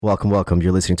Welcome.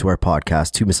 You're listening to our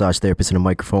podcast, Two Massage Therapists and a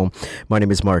Microphone. My name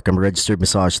is Mark. I'm a registered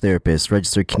massage therapist,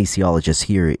 registered kinesiologist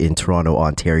here in Toronto,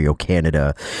 Ontario,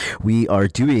 Canada. We are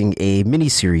doing a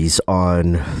mini-series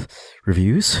on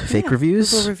reviews, fake reviews,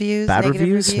 Google reviews, bad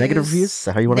reviews, negative reviews. Is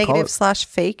that how you want to call it?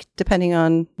 Negative/fake, depending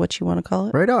on what you want to call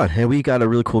it. Right on. And we got a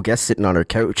really cool guest sitting on our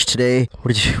couch today.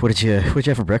 What did you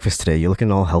have for breakfast today? You're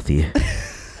looking all healthy.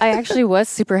 I actually was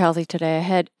super healthy today. I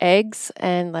had eggs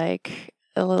and like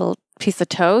a little piece of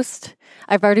toast.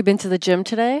 I've already been to the gym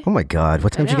today. Oh my God.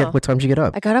 What time did you get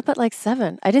up? I got up at like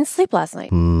 7. I didn't sleep last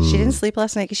night. She didn't sleep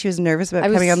last night because she was nervous about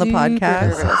coming on the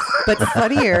podcast. But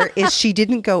funnier is she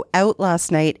didn't go out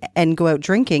last night and go out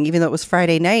drinking, even though it was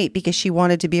Friday night, because she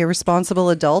wanted to be a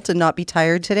responsible adult and not be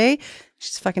tired today.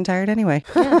 She's fucking tired anyway.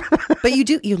 Yeah. But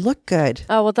you look good.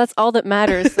 Oh, well, that's all that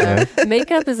matters.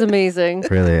 Makeup is amazing.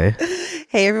 Really, eh?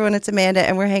 Hey, everyone, it's Amanda,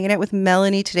 and we're hanging out with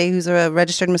Melanie today, who's a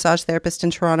registered massage therapist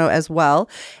in Toronto as well,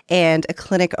 and a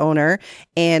clinic owner.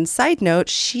 And side note,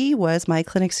 she was my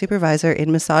clinic supervisor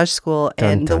in massage school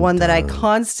and the one that I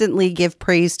constantly give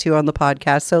praise to on the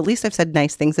podcast. So at least I've said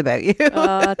nice things about you.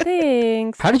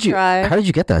 Thanks. How did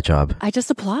you get that job? I just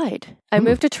applied. I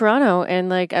moved to Toronto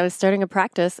and I was starting a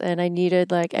practice and I needed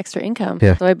extra income.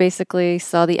 Yeah. So I basically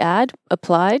saw the ad,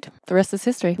 applied. The rest is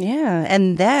history. Yeah.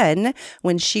 And then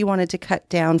when she wanted to cut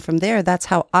down from there, that's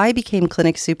how I became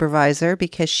clinic supervisor,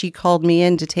 because she called me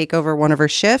in to take over one of her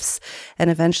shifts and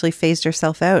eventually phased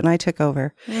herself out and I took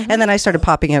over. Mm-hmm. And then I started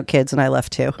popping out kids and I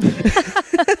left too.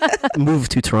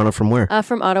 Moved to Toronto from where?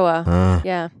 From Ottawa.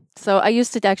 Yeah. So I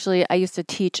used to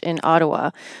teach in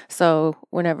Ottawa. So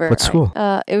whenever what school?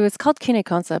 It was called Kine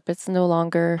Concept. It's no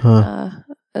longer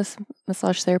a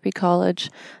massage therapy college.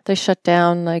 They shut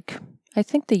down I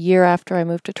think the year after I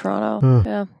moved to Toronto.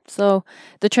 Yeah. So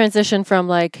the transition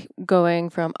from going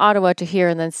from Ottawa to here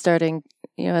and then starting,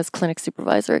 as clinic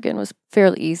supervisor again was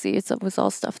fairly easy. It was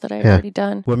all stuff that I had already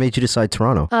done. What made you decide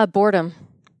Toronto? Boredom.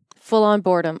 Full on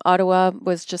boredom. Ottawa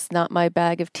was just not my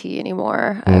bag of tea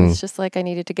anymore. I was just I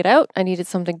needed to get out. I needed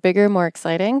something bigger, more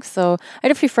exciting. So I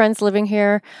had a few friends living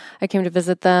here. I came to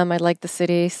visit them. I liked the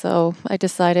city. So I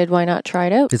decided, why not try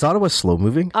it out? Is Ottawa slow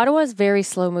moving? Ottawa is very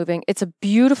slow moving. It's a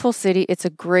beautiful city. It's a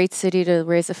great city to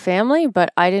raise a family,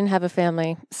 but I didn't have a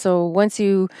family. So once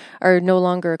you are no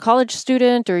longer a college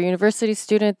student or a university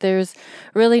student, there's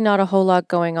really not a whole lot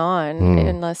going on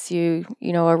unless you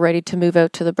are ready to move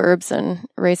out to the burbs and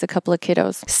raise a couple of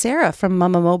kiddos. Sarah from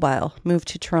Mama Mobile moved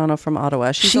to Toronto from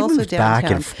Ottawa. She's also moved downtown.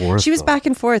 Back and forth. She was back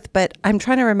and forth, but I'm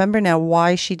trying to remember now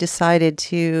why she decided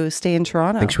to stay in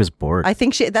Toronto. I think she was bored. I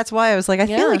think that's why I was I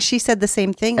feel like she said the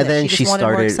same thing. And then she wanted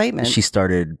more excitement. She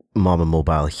started Mama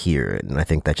Mobile here, and I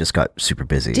think that just got super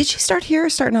busy. Did she start here or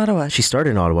start in Ottawa? She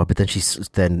started in Ottawa, but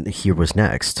then here was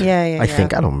next. Yeah. I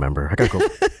think, I don't remember. I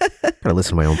gotta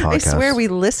listen to my own podcast. I swear we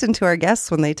listen to our guests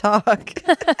when they talk.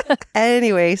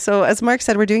 Anyway, so as Mark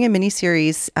said, we're doing a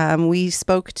mini-series. We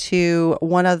spoke to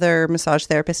one other massage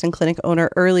therapist and clinic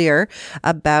owner earlier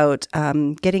about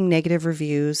getting negative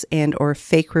reviews and or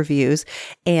fake reviews.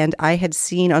 And I had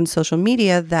seen on social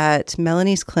media that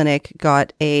Melanie's clinic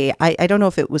got I don't know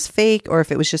if it was fake or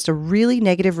if it was just a really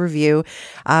negative review,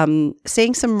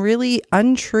 saying some really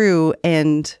untrue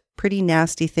and pretty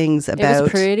nasty things about. It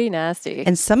was pretty nasty.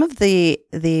 And some of the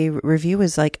review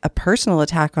was a personal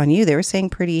attack on you. They were saying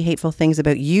pretty hateful things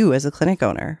about you as a clinic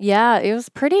owner. Yeah, it was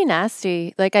pretty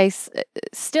nasty. I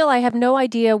have no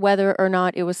idea whether or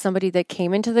not it was somebody that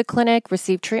came into the clinic,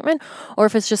 received treatment, or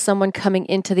if it's just someone coming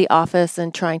into the office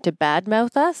and trying to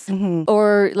badmouth us. Mm-hmm.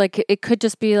 Or it could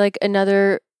just be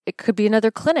it could be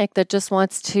another clinic that just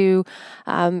wants to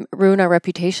ruin our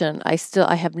reputation. I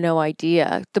have no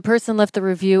idea. The person left the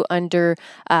review under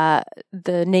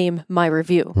the name My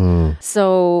Review.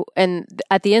 So, and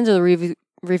at the end of the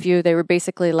review, they were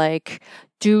basically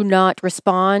do not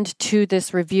respond to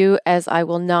this review, as I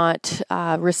will not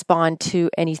respond to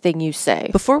anything you say.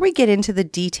 Before we get into the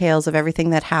details of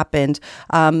everything that happened,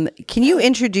 can you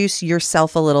introduce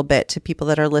yourself a little bit to people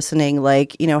that are listening?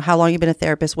 How long you've been a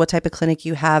therapist, what type of clinic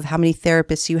you have, how many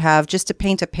therapists you have, just to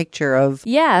paint a picture of...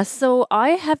 Yeah, so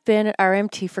I have been at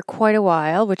RMT for quite a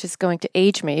while, which is going to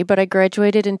age me, but I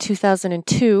graduated in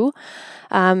 2002.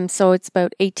 So it's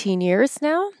about 18 years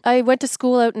now. I went to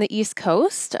school out in the East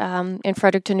Coast, in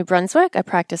Fredericton, New Brunswick. I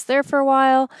practiced there for a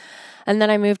while. And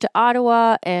then I moved to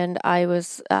Ottawa, and I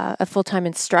was a full-time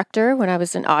instructor when I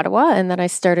was in Ottawa. And then I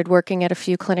started working at a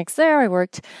few clinics there. I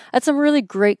worked at some really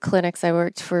great clinics. I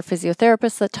worked for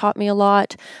physiotherapists that taught me a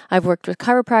lot. I've worked with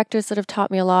chiropractors that have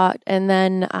taught me a lot. And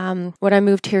then when I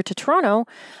moved here to Toronto,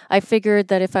 I figured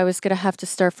that if I was going to have to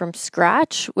start from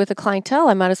scratch with a clientele,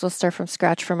 I might as well start from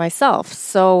scratch for myself.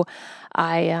 So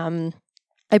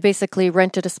I I basically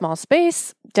rented a small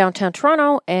space downtown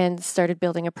Toronto and started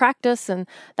building a practice, and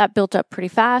that built up pretty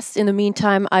fast. In the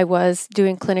meantime, I was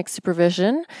doing clinic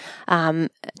supervision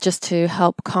just to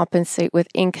help compensate with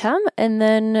income. And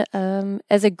then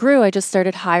as it grew, I just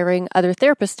started hiring other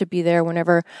therapists to be there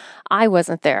whenever I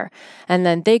wasn't there. And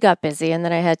then they got busy, and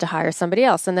then I had to hire somebody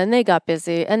else, and then they got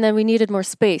busy, and then we needed more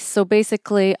space. So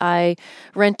basically, I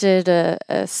rented a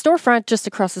storefront just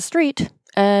across the street,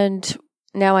 and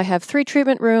now I have 3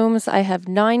 treatment rooms. I have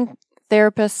 9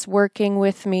 therapists working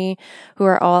with me who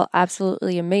are all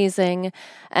absolutely amazing.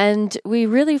 And we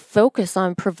really focus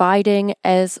on providing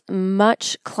as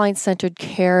much client-centered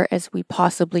care as we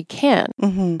possibly can.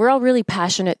 We're all really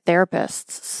passionate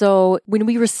therapists. So when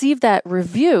we received that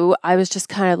review, I was just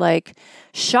kind of like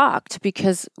shocked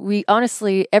because we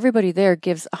honestly, everybody there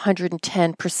gives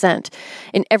 110%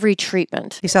 in every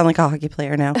treatment. You sound like a hockey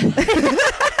player now.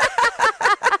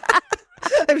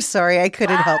 I'm sorry, I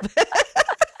couldn't help it.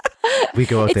 We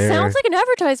go out It there. sounds like an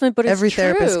advertisement, but Every it's true.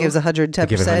 therapist gives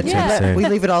 110%. Yeah. We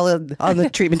leave it all on the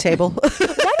treatment table. Why do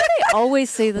they always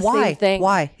say the same thing?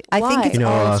 Why? I think it's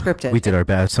all scripted. We did our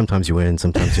best. Sometimes you win,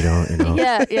 sometimes you don't. You know.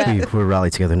 Yeah. We'll rally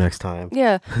together next time.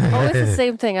 Yeah, always the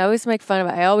same thing. I always make fun of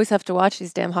it. I always have to watch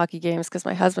these damn hockey games because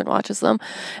my husband watches them,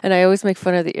 and I always make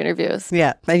fun of the interviews.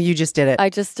 Yeah, and you just did it. I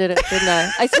just did it, didn't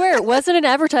I? I swear, it wasn't an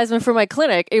advertisement for my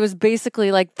clinic. It was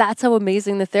basically like, that's how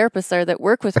amazing the therapists are that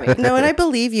work with me. No, and I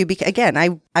believe you because, again,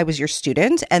 I was your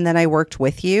student and then I worked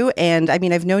with you. And I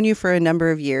mean, I've known you for a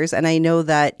number of years and I know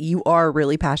that you are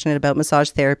really passionate about massage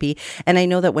therapy. And I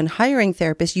know that when hiring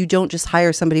therapists, you don't just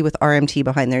hire somebody with RMT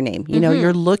behind their name. You know,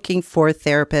 you're looking for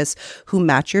therapists who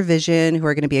match your vision, who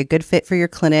are going to be a good fit for your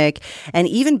clinic. And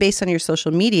even based on your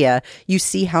social media, you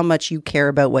see how much you care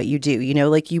about what you do. You know,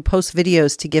 like you post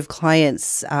videos to give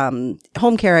clients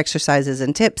home care exercises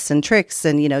and tips and tricks.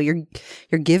 And, you know, you're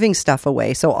giving stuff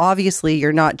away. So obviously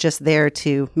you're not just there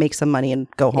to make some money and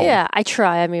go home. Yeah, I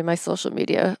try. I mean, my social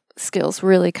media skills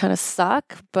really kind of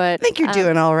suck, but I think you're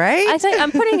doing all right. I think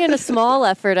I'm putting in a small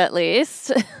effort at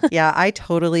least. Yeah, I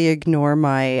totally ignore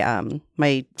my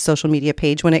my social media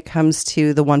page when it comes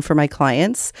to the one for my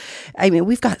clients. I mean,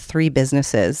 we've got 3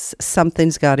 businesses.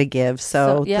 Something's got to give.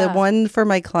 So yeah. the one for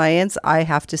my clients, I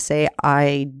have to say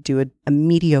I do a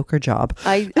mediocre job.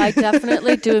 I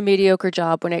definitely do a mediocre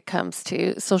job when it comes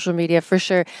to social media for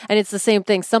sure. And it's the same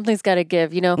thing. Something's got to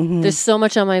give. You know, there's so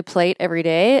much on my plate every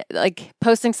day. Like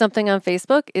posting something on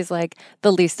Facebook is like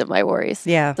the least of my worries.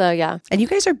 Yeah. So yeah. And you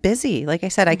guys are busy. Like I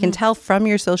said, I can tell from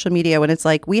your social media when it's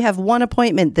like, we have 1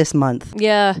 appointment this month.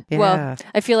 Yeah. Yeah. Well,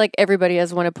 I feel like everybody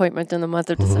has 1 appointment in the month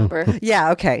of December.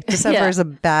 Yeah, okay. December is a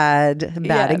bad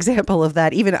Yeah. example of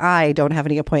that. Even I don't have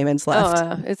any appointments left.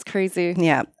 Oh, it's crazy.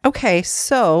 Yeah. Okay.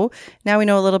 So now we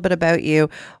know a little bit about you.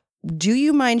 Do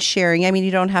you mind sharing? I mean,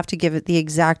 you don't have to give it the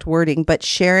exact wording, but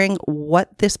sharing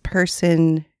what this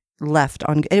person left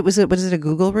on it. Was it a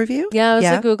Google review? Yeah, it was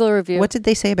a Google review. What did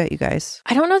they say about you guys?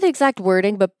 I don't know the exact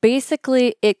wording, but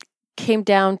basically it came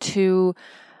down to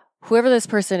whoever this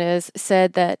person is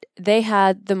said that they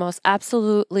had the most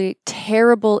absolutely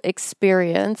terrible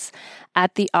experience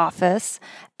at the office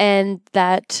and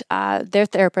that their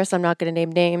therapist, I'm not going to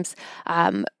name names,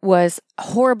 was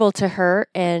horrible to her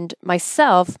and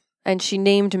myself, and she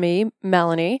named me,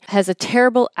 Melanie, has a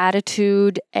terrible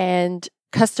attitude and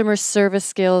customer service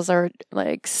skills are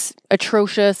like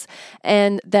atrocious,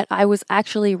 and that I was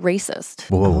actually racist.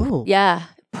 Whoa. Oh. Yeah,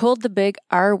 pulled the big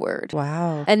R word.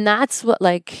 Wow. And that's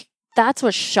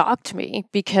what shocked me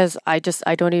because I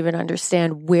don't even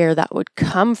understand where that would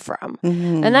come from.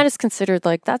 Mm-hmm. And that is considered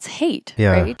like, that's hate,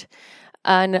 Yeah. right?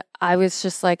 And I was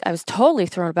just like, I was totally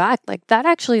thrown back. Like that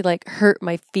actually like hurt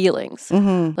my feelings.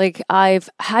 Mm-hmm. Like I've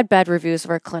had bad reviews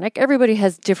of our clinic. Everybody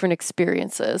has different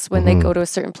experiences. When they go to a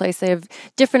certain place, they have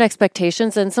different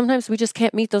expectations. And sometimes we just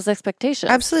can't meet those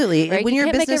expectations. Absolutely. Right? When You you're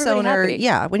a can't make business everybody owner,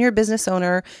 happy. when you're a business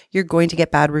owner, you're going to get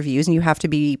bad reviews and you have to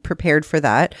be prepared for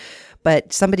that.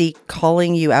 But somebody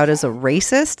calling you out as a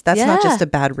racist, that's not Yeah. just a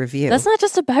bad review. That's not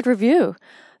just a bad review.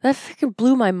 That freaking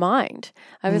blew my mind.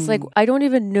 I was like, I don't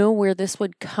even know where this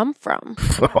would come from.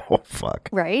 Oh, fuck.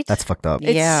 Right? That's fucked up.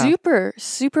 It's Yeah. super,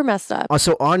 super messed up.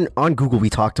 So on Google, we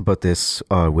talked about this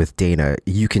with Dana.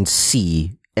 You can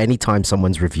see anytime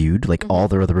someone's reviewed, like all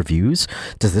their other reviews,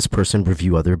 does this person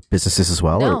review other businesses as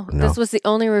well? No, or no? this was the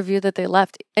only review that they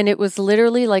left. And it was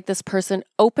literally like this person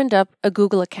opened up a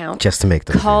Google account, Just to make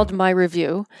the called my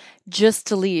review, just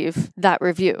to leave that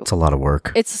review. It's a lot of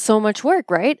work. It's so much work,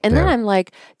 right? And then Yeah. I'm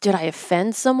like, did I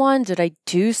offend someone? Did I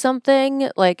do something?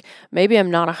 Like, maybe I'm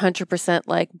not 100%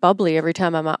 like bubbly every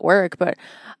time I'm at work, but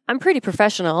I'm pretty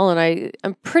professional and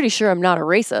I'm pretty sure I'm not a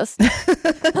racist.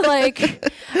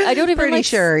 Like, I don't even Pretty like,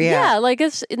 sure, yeah. Yeah, like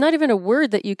it's not even a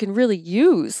word that you can really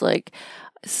use. Like,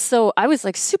 so I was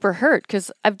like super hurt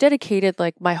because I've dedicated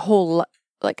like my whole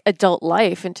like adult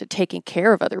life into taking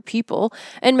care of other people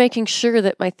and making sure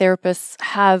that my therapists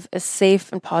have a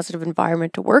safe and positive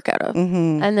environment to work out of.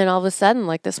 Mm-hmm. And then all of a sudden,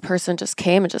 like this person just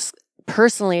came and just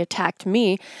personally attacked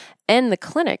me and the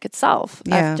clinic itself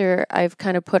Yeah. after I've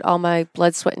kind of put all my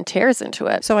blood, sweat, and tears into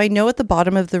it. So I know at the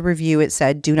bottom of the review it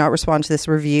said, "Do not respond to this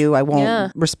review. I won't Yeah.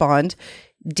 respond."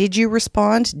 Did you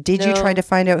respond? Did you No. try to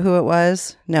find out who it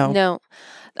was? No. No,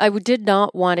 I did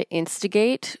not want to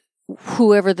instigate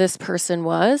whoever this person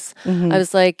was. Mhm. I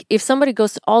was like, if somebody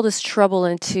goes to all this trouble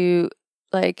into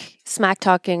like smack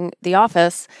talking the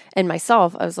office and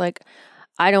myself, I was like,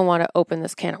 I don't want to open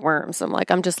this can of worms. I'm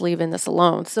like, I'm just leaving this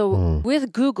alone. So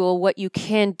with Google, what you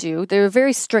can do, there are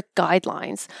very strict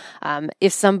guidelines.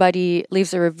 If somebody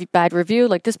leaves a bad review,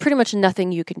 like there's pretty much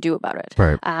nothing you can do about it.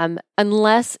 Right.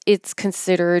 Unless it's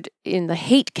considered in the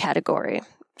hate category.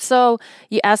 So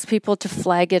you ask people to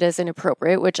flag it as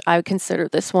inappropriate, which I consider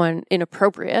this one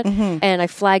inappropriate. And I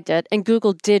flagged it, and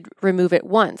Google did remove it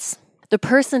once. The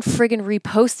person friggin'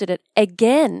 reposted it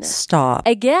again. Stop.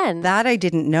 Again. That I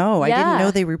didn't know. I didn't Yeah.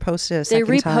 know they reposted a They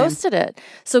second time. reposted it.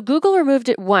 So Google removed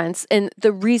it once, and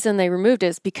the reason they removed it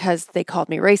is because they called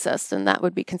me racist, and that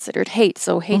would be considered hate.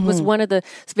 So hate was one of the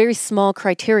very small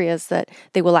criterias that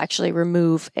they will actually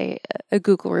remove a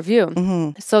Google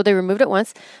review. So they removed it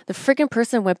once. The friggin'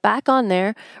 person went back on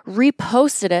there,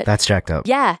 reposted it. That's jacked up.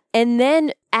 Yeah, and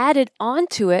then added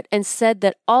onto it and said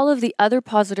that all of the other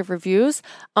positive reviews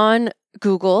on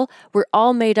Google were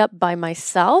all made up by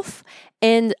myself.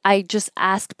 And I just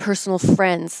asked personal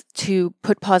friends to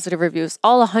put positive reviews.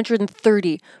 All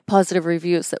 130 positive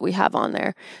reviews that we have on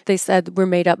there, they said were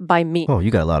made up by me. Oh,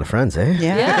 you got a lot of friends, eh?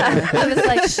 Yeah. Yeah. I was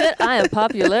like, shit, I am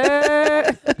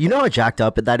popular. You know how jacked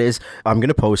up that is? I'm going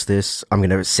to post this. I'm going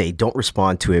to say, don't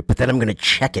respond to it, but then I'm going to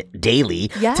check it daily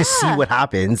to see Yeah. what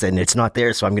happens. And it's not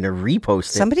there. So I'm going to repost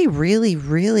it. Somebody really,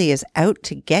 really is out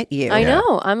to get you. I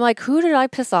know. I'm like, who did I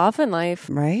piss off in life?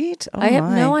 Right? Oh I have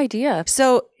my. no idea.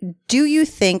 So, do you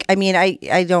think? I mean,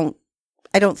 I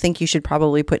don't think you should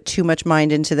probably put too much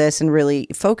mind into this and really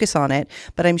focus on it.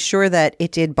 But I'm sure that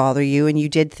it did bother you, and you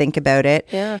did think about it.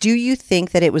 Yeah. Do you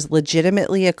think that it was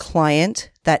legitimately a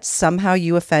client that somehow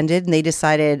you offended, and they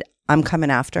decided, "I'm coming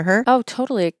after her"? Oh,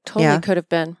 totally Yeah. could have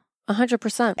been.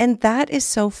 100%. And that is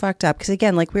so fucked up. Because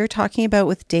again, like we were talking about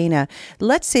with Dana,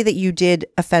 let's say that you did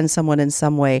offend someone in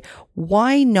some way.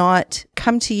 Why not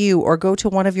come to you or go to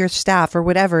one of your staff or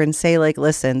whatever and say like,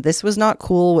 listen, this was not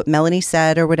cool what Melanie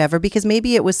said or whatever, because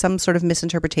maybe it was some sort of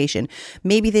misinterpretation.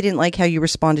 Maybe they didn't like how you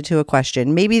responded to a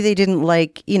question. Maybe they didn't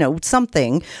like,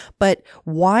 something, but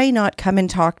why not come and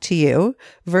talk to you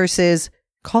versus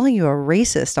calling you a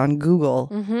racist on Google?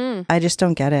 I just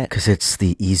don't get it. Because it's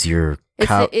the easier,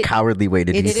 cowardly way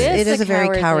to do It things. is the a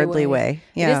very cowardly way.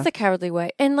 It Yeah. is the cowardly way.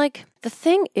 And like the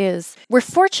thing is, we're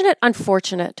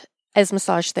unfortunate as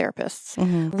massage therapists.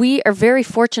 We are very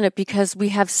fortunate because we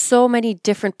have so many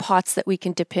different pots that we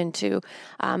can dip into.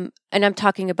 And I'm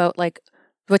talking about like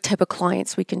what type of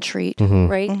clients we can treat,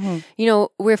 right?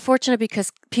 We're fortunate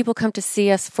because people come to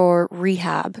see us for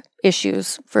rehab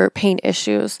issues, for pain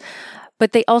issues.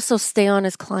 But they also stay on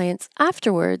as clients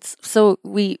afterwards. So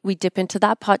we dip into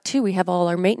that pot too. We have all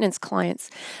our maintenance clients.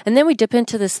 And then we dip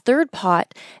into this third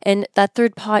pot. And that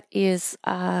third pot is,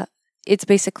 it's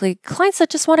basically clients that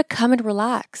just want to come and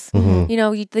relax.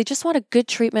 They just want a good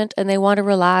treatment and they want to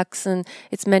relax, and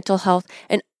it's mental health.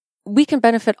 And we can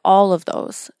benefit all of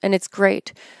those. And it's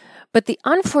great. But the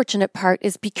unfortunate part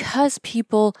is because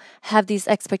people have these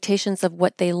expectations of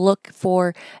what they look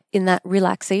for in that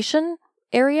relaxation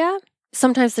area,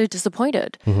 sometimes they're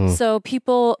disappointed. So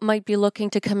people might be looking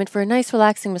to come in for a nice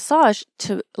relaxing massage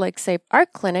to like say our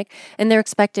clinic, and they're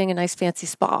expecting a nice fancy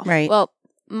spa. Right. Well,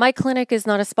 my clinic is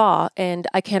not a spa, and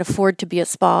I can't afford to be a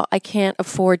spa. I can't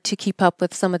afford to keep up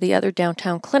with some of the other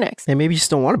downtown clinics. And maybe you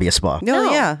just don't want to be a spa. No,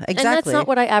 yeah, exactly. And that's not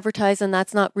what I advertise, and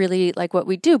that's not really like what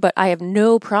we do, but I have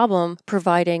no problem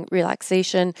providing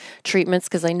relaxation treatments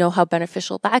because I know how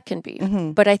beneficial that can be.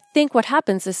 But I think what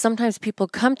happens is sometimes people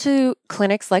come to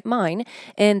clinics like mine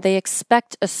and they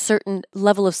expect a certain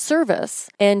level of service,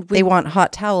 and They want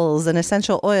hot towels and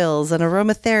essential oils and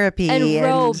aromatherapy and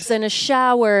robes and a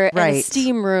shower and a Right.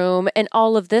 steam steam room and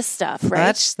all of this stuff,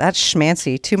 right? That's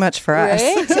schmancy. Too much for us.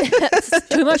 Right? It's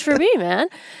too much for me, man.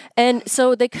 And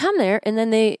so they come there and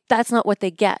then that's not what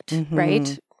they get,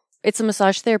 right? It's a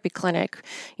massage therapy clinic.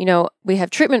 You know, we have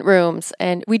treatment rooms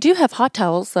and we do have hot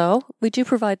towels though. We do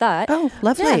provide that. Oh,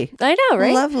 lovely. Yeah, I know,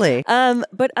 right? Lovely.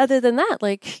 But other than that,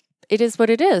 like, it is what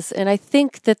it is. And I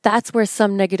think that that's where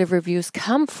some negative reviews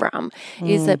come from,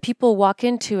 is that people walk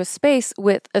into a space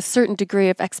with a certain degree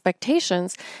of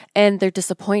expectations and they're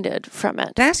disappointed from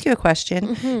it. Can I ask you a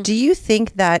question? Do you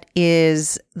think that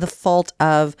is the fault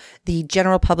of the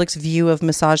general public's view of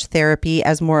massage therapy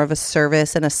as more of a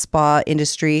service and a spa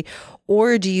industry?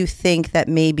 Or do you think that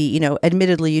maybe, you know,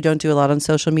 admittedly, you don't do a lot on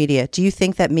social media. Do you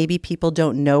think that maybe people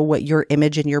don't know what your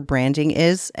image and your branding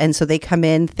is? And so they come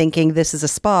in thinking this is a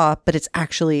spa, but it's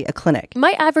actually a clinic.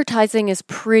 My advertising is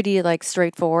pretty like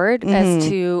straightforward as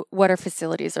to what our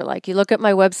facilities are like. You look at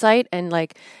my website and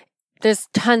like, there's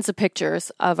tons of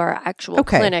pictures of our actual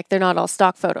clinic. They're not all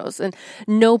stock photos. And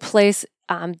no place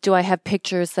do I have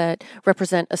pictures that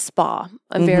represent a spa.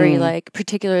 I'm very like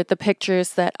particular at the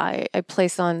pictures that I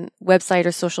place on website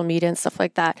or social media and stuff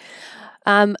like that.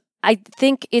 I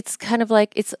think it's kind of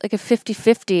like, it's like a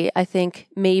 50-50, I think,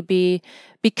 maybe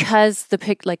because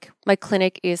like my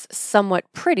clinic is somewhat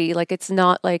pretty, like it's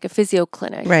not like a physio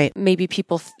clinic. Right. Maybe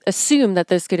people assume that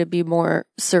there's going to be more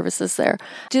services there.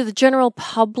 To the general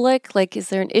public, like, is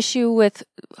there an issue with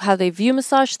how they view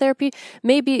massage therapy?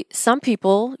 Maybe some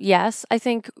people, yes. I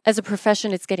think as a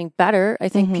profession, it's getting better. I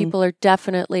think people are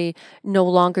definitely no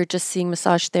longer just seeing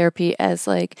massage therapy as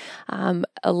like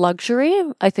a luxury.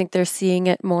 I think they're seeing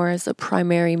it more as a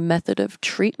primary method of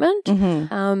treatment.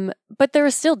 But there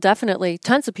are still definitely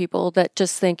tons of people that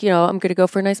just think, you know, I'm going to go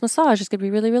for a nice massage. It's going to be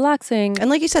really relaxing. And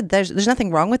like you said, there's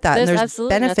nothing wrong with that. And there's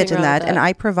benefit in that. And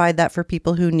I provide that for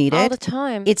people who need it. All the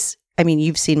time. I mean,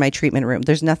 you've seen my treatment room.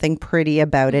 There's nothing pretty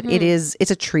about it.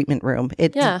 It's a treatment room.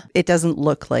 It doesn't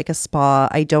look like a spa.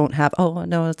 I don't have, oh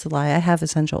no, it's a lie. I have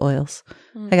essential oils.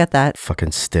 I got that.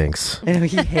 Fucking stinks. I know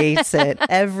he hates it.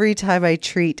 Every time I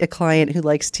treat a client who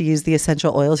likes to use the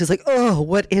essential oils, he's like, oh,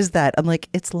 what is that? I'm like,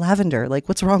 it's lavender. Like,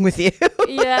 what's wrong with you?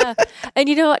 Yeah. And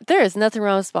you know what? There is nothing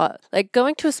wrong with spa. Like,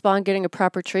 going to a spa and getting a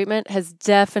proper treatment has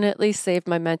definitely saved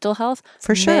my mental health.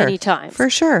 For sure. Many times. For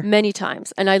sure. Many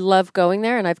times. And I love going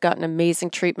there and I've gotten amazing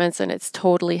treatments and it's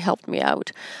totally helped me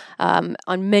out on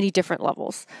many different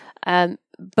levels.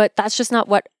 But that's just not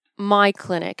what my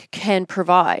clinic can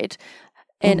provide.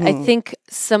 And I think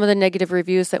some of the negative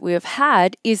reviews that we have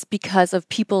had is because of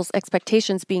people's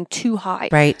expectations being too high.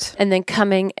 Right. And then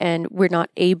coming and we're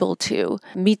not able to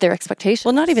meet their expectations.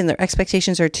 Well, not even their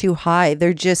expectations are too high.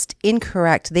 They're just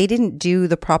incorrect. They didn't do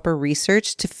the proper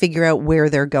research to figure out where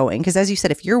they're going. Because as you said,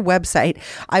 if your website,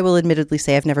 I will admittedly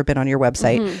say I've never been on your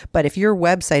website, but if your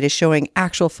website is showing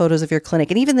actual photos of your clinic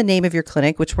and even the name of your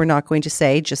clinic, which we're not going to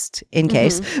say just in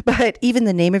case, but even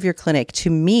the name of your clinic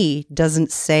to me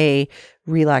doesn't say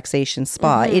relaxation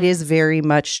spa. It is very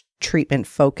much treatment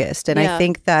focused. And I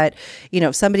think that, you know,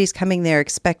 if somebody's coming there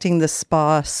expecting the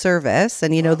spa service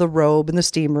and, you know, the robe and the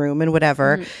steam room and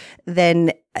whatever,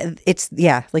 then it's,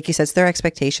 like you said, it's their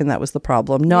expectation that was the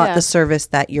problem, not the service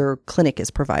that your clinic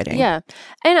is providing. Yeah.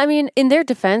 And I mean, in their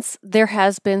defense, there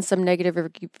has been some negative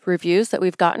reviews that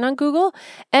we've gotten on Google,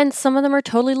 and some of them are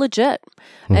totally legit.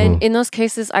 And in those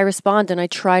cases, I respond and I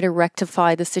try to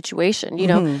rectify the situation. You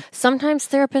know, sometimes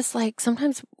therapists,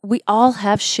 sometimes we all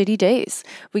have shitty days.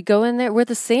 We go in there, we're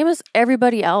the same as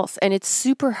everybody else. And it's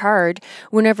super hard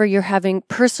whenever you're having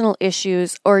personal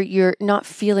issues or you're not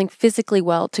feeling physically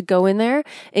well to go in there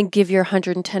and give your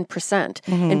 110%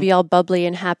 and be all bubbly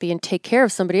and happy and take care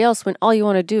of somebody else when all you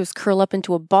want to do is curl up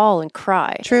into a ball and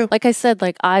cry. True. Like I said,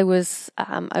 I was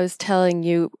telling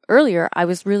you earlier, I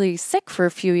was really sick for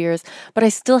a few years, but I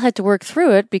still had to work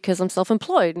through it because I'm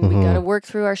self-employed and we got to work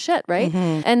through our shit, right?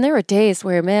 And there were days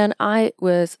where, man, I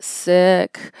was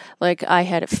sick. Like, I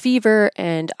had a fever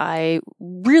and I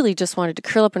really just wanted to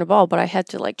curl up in a ball, but I had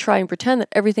to try and pretend that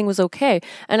everything was okay.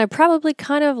 And I probably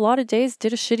a lot of days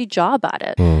did a shitty job at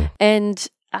it. And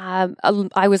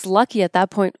I was lucky at that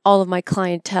point. All of my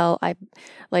clientele, I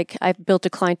built a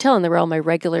clientele and they were all my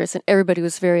regulars and everybody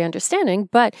was very understanding.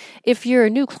 But if you're a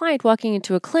new client walking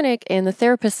into a clinic and the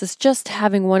therapist is just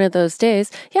having one of those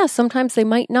days, sometimes they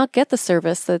might not get the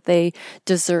service that they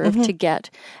deserve to get.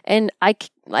 And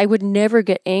I would never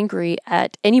get angry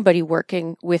at anybody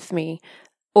working with me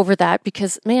over that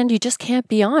because, man, you just can't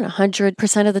be on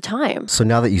 100% of the time. So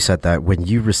now that you said that, when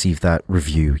you received that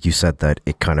review, you said that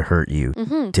it kind of hurt you.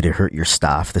 Did it hurt your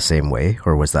staff the same way,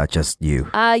 or was that just you?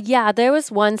 Yeah, there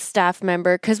was one staff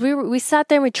member because we sat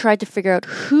there and we tried to figure out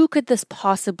who could this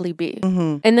possibly be.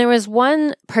 And there was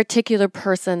one particular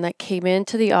person that came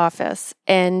into the office,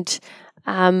 and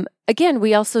again,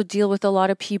 we also deal with a lot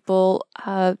of people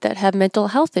that have mental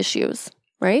health issues.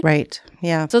 Right?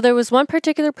 Yeah. So there was one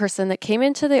particular person that came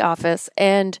into the office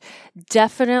and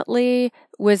definitely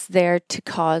was there to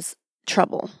cause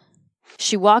trouble.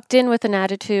 She walked in with an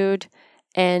attitude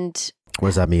and... What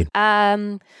does that mean?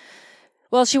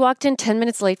 Well, she walked in 10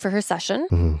 minutes late for her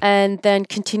session and then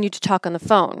continued to talk on the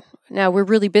phone. Now, we're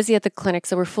really busy at the clinic,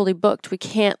 so we're fully booked. We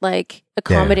can't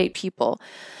accommodate people.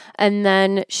 And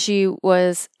then she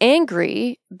was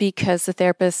angry because the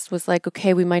therapist was like,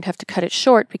 okay, we might have to cut it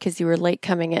short because you were late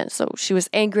coming in. So she was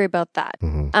angry about that.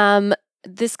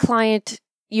 This client,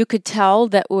 you could tell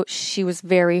that she was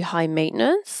very high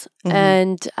maintenance.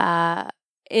 And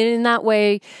in that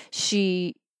way,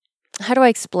 how do I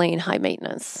explain high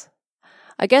maintenance?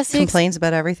 I guess complains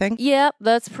about everything. Yeah,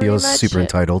 that's pretty much super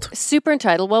entitled. Super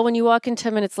entitled. Well, when you walk in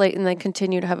 10 minutes late and then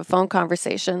continue to have a phone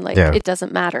conversation, it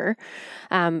doesn't matter.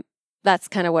 That's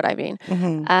kind of what I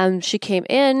mean. She came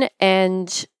in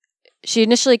and she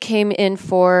initially came in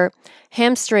for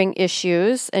hamstring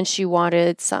issues and she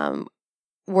wanted some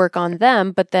work on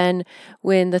them. But then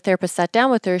when the therapist sat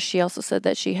down with her, she also said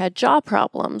that she had jaw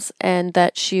problems and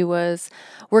that she was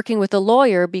working with a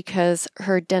lawyer because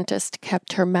her dentist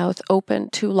kept her mouth open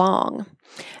too long.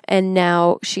 And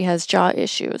now she has jaw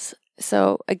issues.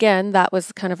 So again, that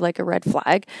was kind of like a red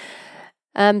flag.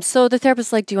 So the therapist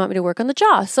was like, do you want me to work on the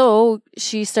jaw? So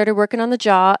she started working on the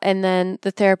jaw, and then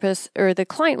the therapist or the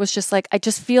client was just like, I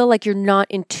just feel like you're not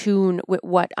in tune with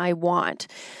what I want.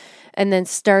 And then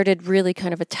started really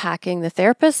kind of attacking the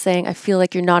therapist, saying, I feel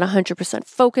like you're not 100%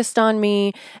 focused on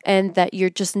me and that you're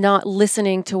just not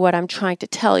listening to what I'm trying to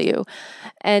tell you.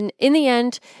 And in the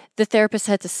end, the therapist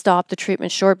had to stop the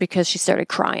treatment short because she started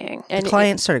crying. And the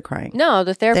client started crying. No,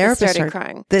 the therapist started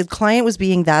crying. The client was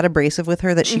being that abrasive with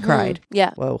her that she cried.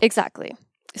 Yeah, Whoa. Exactly.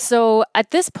 So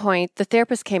at this point, the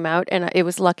therapist came out, and it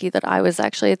was lucky that I was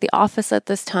actually at the office at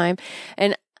this time.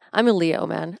 And I'm a Leo,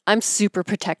 man. I'm super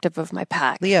protective of my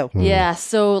pack. Leo. Yeah.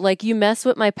 So you mess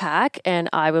with my pack and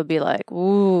I will be like,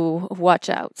 ooh, watch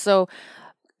out. So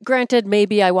granted,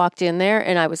 maybe I walked in there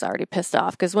and I was already pissed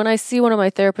off because when I see one of my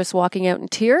therapists walking out in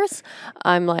tears,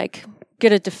 I'm like,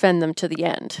 going to defend them to the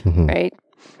end, right?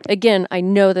 Again, I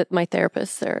know that my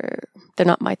therapists, they're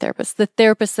not my therapists. The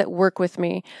therapists that work with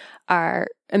me are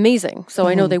amazing. So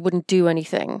I know they wouldn't do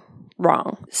anything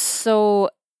wrong. So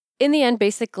in the end,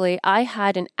 basically, I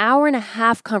had an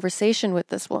 1.5-hour conversation with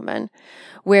this woman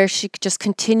where she just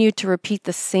continued to repeat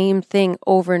the same thing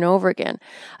over and over again.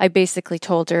 I basically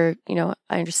told her, I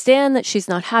understand that she's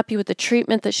not happy with the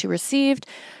treatment that she received.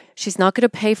 She's not going to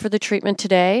pay for the treatment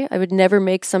today. I would never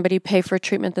make somebody pay for a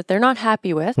treatment that they're not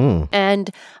happy with.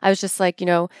 And I was just like,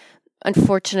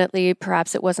 unfortunately,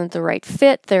 perhaps it wasn't the right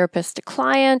fit, therapist to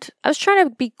client. I was trying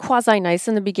to be quasi-nice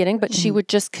in the beginning, but she would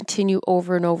just continue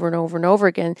over and over and over and over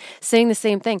again, saying the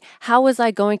same thing. How was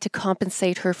I going to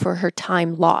compensate her for her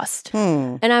time lost?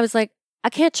 And I was like,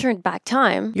 I can't turn back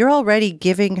time. You're already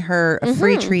giving her a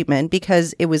free treatment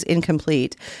because it was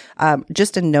incomplete.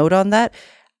 Just a note on that.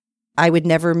 I would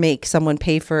never make someone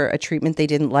pay for a treatment they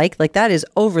didn't like. That is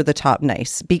over the top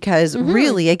nice because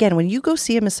really, again, when you go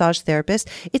see a massage therapist,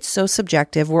 it's so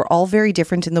subjective. We're all very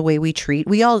different in the way we treat.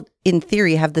 We all, in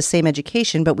theory, have the same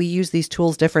education, but we use these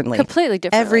tools differently. Completely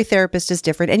different. Every therapist is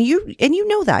different. And you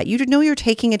know that. You know you're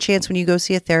taking a chance when you go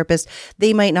see a therapist.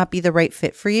 They might not be the right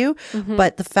fit for you.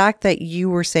 But the fact that you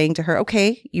were saying to her,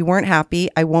 okay, you weren't happy,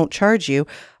 I won't charge you.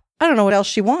 I don't know what else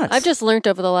she wants. I've just learned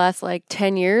over the last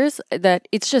 10 years that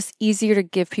it's just easier to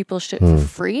give people shit for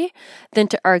free than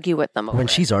to argue with them over When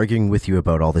it. she's arguing with you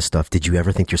about all this stuff, did you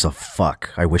ever think to yourself, fuck,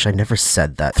 I wish I never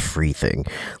said that free thing?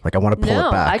 I want to pull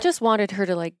it back. I just wanted her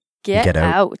to get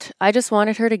out. I just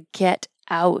wanted her to get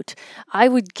out. I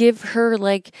would give her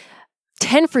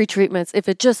 10 free treatments if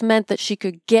it just meant that she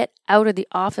could get out of the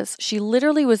office. She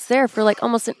literally was there for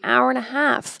almost an 1.5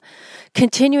 hours,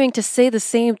 continuing to say the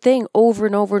same thing over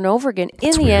and over and over again.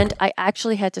 In the end, I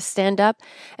actually had to stand up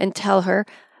and tell her,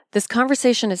 this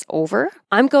conversation is over.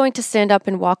 I'm going to stand up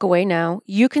and walk away now.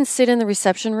 You can sit in the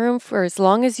reception room for as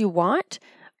long as you want,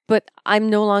 but I'm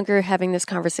no longer having this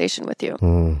conversation with you.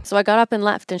 So I got up and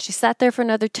left, and she sat there for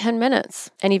another 10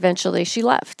 minutes, and eventually she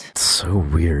left. So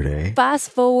weird, eh?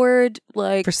 Fast forward,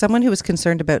 like... For someone who was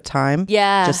concerned about time,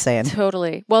 Yeah, just saying.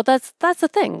 Totally. Well, that's the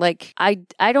thing. Like,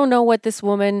 I don't know what this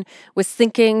woman was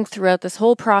thinking throughout this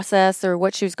whole process, or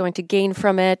what she was going to gain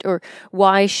from it, or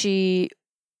why she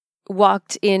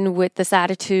walked in with this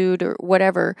attitude or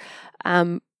whatever.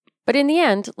 But in the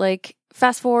end, like,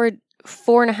 fast forward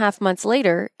 4.5 months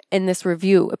later, and this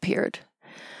review appeared.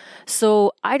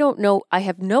 So I don't know. I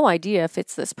have no idea if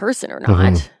it's this person or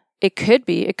not. It could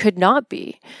be. It could not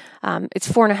be.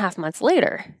 It's 4.5 months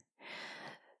later.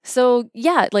 So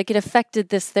yeah, like, it affected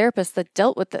this therapist that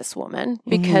dealt with this woman,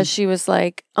 because she was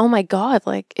like, oh my God,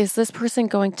 like, is this person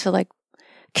going to, like,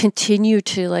 continue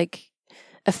to, like,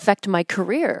 affect my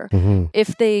career?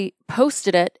 If they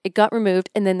posted it, it got removed,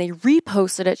 and then they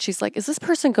reposted it. She's like, is this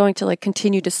person going to, like,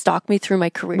 continue to stalk me through my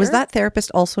career? Was that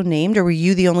therapist also named, or were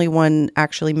you the only one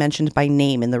actually mentioned by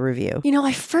name in the review? You know,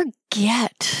 I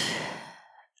forget.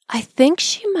 I think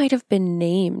she might have been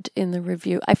named in the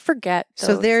review. I forget.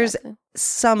 So there's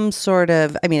some sort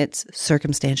of, I mean, it's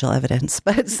circumstantial evidence,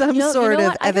 but some sort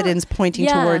of evidence pointing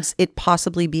towards it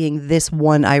possibly being this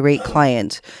one irate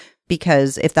client.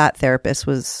 Because if that therapist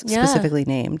was specifically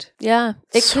named. Yeah,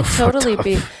 it So could totally fucked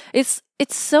be. It's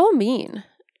so mean.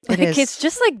 It Like, is. it's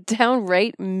just, like,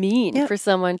 downright mean for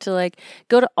someone to, like,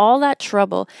 go to all that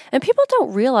trouble. And people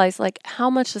don't realize, like, how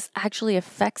much this actually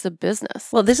affects a business.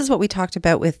 Well, this is what we talked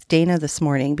about with Dana this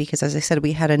morning, because as I said,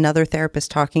 we had another therapist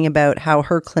talking about how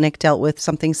her clinic dealt with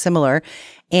something similar.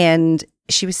 And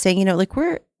she was saying, you know, like,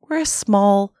 we're a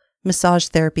small massage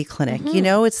therapy clinic. You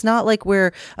know, it's not like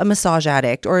we're a massage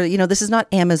addict, or, you know, this is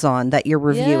not Amazon that you're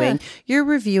reviewing. You're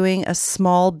reviewing a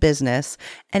small business.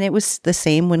 And it was the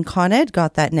same when Con Ed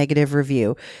got that negative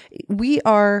review. We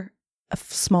are a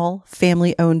small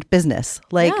family owned business.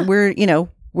 Like, we're, you know,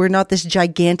 we're not this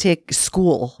gigantic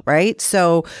school, right?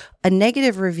 So a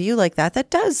negative review like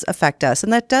that does affect us,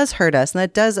 and that does hurt us, and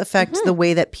that does affect the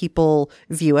way that people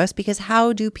view us, because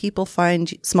how do people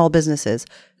find small businesses?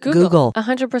 Google.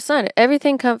 100%.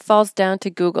 Everything falls down to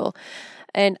Google.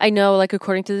 And I know, like,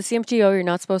 according to the CMTO, you're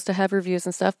not supposed to have reviews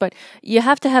and stuff, but you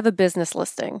have to have a business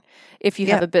listing if you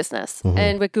have a business.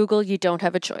 And with Google, you don't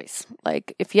have a choice.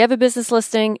 Like, if you have a business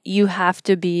listing, you have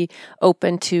to be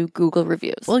open to Google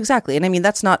reviews. Well, exactly. And I mean,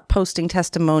 that's not posting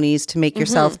testimonies to make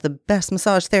yourself the best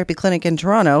massage therapy clinic in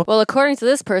Toronto. Well, according to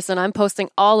this person, I'm posting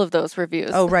all of those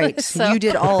reviews. Oh, right. So- You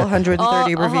did all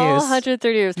 130 reviews. All 130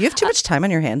 reviews. You have too much time on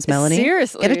your hands, Melanie.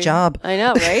 Seriously. Get a job. I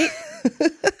know, right?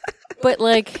 But,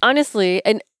 like, honestly,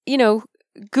 and, you know,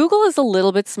 Google is a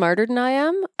little bit smarter than I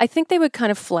am. I think they would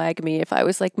kind of flag me if I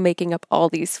was, like, making up all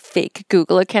these fake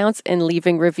Google accounts and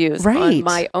leaving reviews on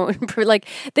my own. Like,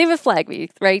 they would flag me,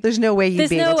 right? There's no way you'd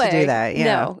be able to do that.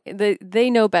 Yeah. No, they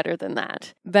know better than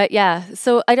that. But yeah,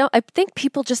 so I think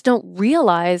people just don't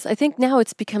realize. I think now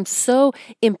it's become so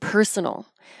impersonal.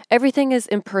 Everything is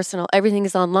impersonal. Everything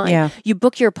is online. Yeah. You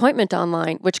book your appointment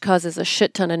online, which causes a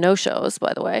shit ton of no-shows,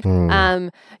 by the way.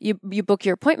 You book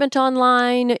your appointment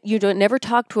online. You don't never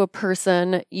talk to a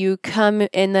person. You come,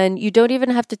 and then you don't even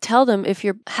have to tell them if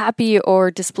you're happy or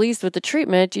displeased with the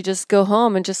treatment. You just go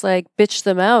home and just, like, bitch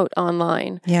them out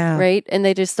online. Yeah. Right? And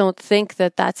they just don't think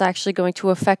that that's actually going to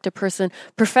affect a person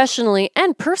professionally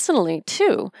and personally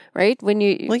too, right? When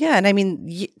you... Well, yeah. And I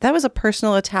mean, that was a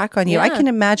personal attack on you. I Yeah. can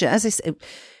imagine, as I said,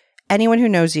 anyone who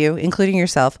knows you, including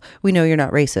yourself, we know you're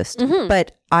not racist.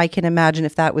 But I can imagine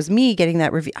if that was me getting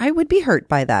that review, I would be hurt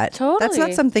by that. Totally. That's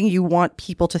not something you want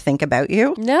people to think about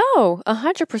you. No,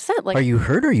 100%. Like, Are you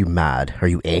hurt or are you mad? Are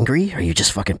you angry? Are you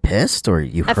just fucking pissed or are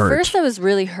you at hurt? first, I was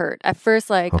really hurt. At first,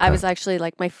 like, Okay. I was actually,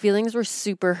 like, my feelings were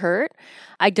super hurt.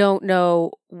 I don't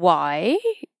know why.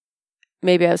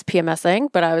 Maybe I was PMSing,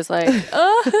 but I was like,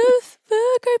 oh,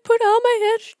 fuck, I put all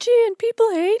my energy and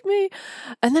people hate me.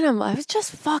 And then I was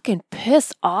just fucking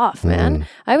pissed off, man.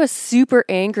 I was super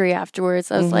angry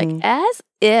afterwards. I was like, as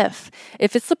if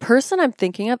it's the person I'm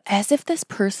thinking of, as if this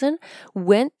person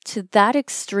went to that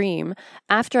extreme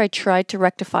after I tried to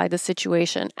rectify the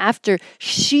situation, after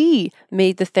she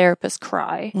made the therapist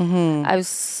cry. I was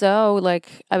so,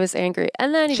 like, I was angry.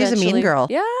 And then She's a eventually, mean girl.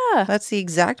 Yeah. That's the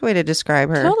exact way to describe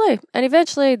her. Totally. And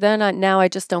eventually, then now I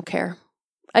just don't care.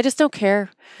 I just don't care.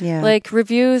 Yeah. Like,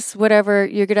 reviews, whatever,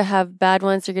 you're going to have bad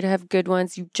ones, you're going to have good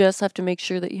ones. You just have to make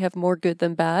sure that you have more good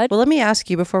than bad. Well, let me ask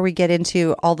you before we get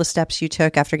into all the steps you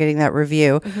took after getting that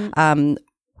review.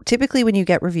 Typically, when you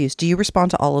get reviews, do you respond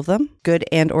to all of them, good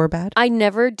and or bad? I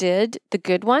never did the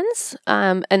good ones.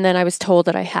 And then I was told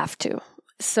that I have to.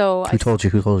 So Who told you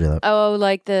that? Oh,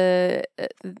 like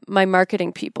my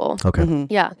marketing people. Okay. Mhm.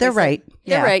 Yeah. They're right.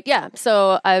 They're right. Yeah.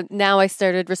 So now I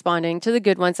started responding to the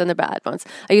good ones and the bad ones.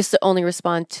 I used to only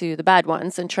respond to the bad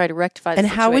ones and try to rectify the And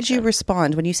situation. how would you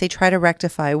respond when you say try to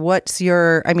rectify? What's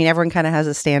your, I mean, everyone kind of has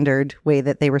a standard way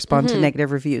that they respond to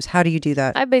negative reviews. How do you do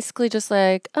that? I basically just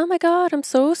like, oh my God, I'm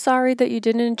so sorry that you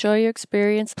didn't enjoy your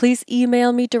experience. Please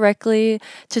email me directly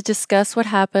to discuss what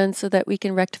happened so that we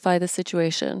can rectify the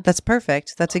situation. That's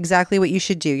perfect. That's exactly what you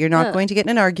should do. You're not going to get in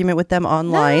an argument with them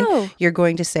online. No. You're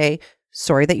going to say,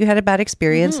 sorry that you had a bad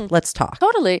experience. Let's talk.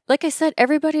 Totally. Like I said,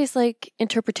 everybody's like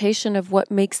interpretation of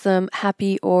what makes them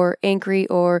happy or angry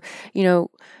or,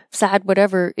 sad,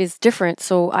 whatever is different.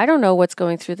 So I don't know what's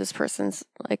going through this person's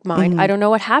like mind. I don't know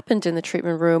what happened in the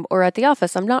treatment room or at the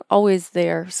office. I'm not always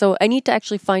there. So I need to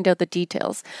actually find out the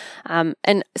details.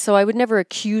 And so I would never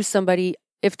accuse somebody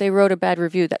if they wrote a bad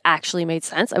review that actually made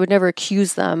sense. I would never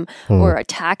accuse them or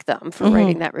attack them for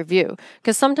writing that review,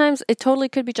 because sometimes it totally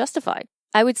could be justified.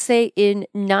 I would say in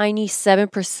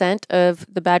 97% of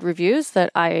the bad reviews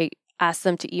that I asked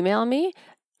them to email me,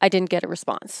 I didn't get a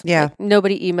response. Yeah. Like,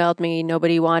 nobody emailed me.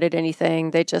 Nobody wanted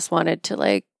anything. They just wanted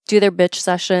to do their bitch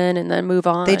session and then move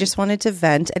on. They just wanted to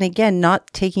vent. And again, not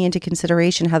taking into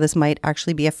consideration how this might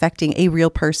actually be affecting a real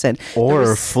person.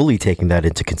 Or fully taking that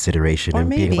into consideration and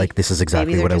being like, this is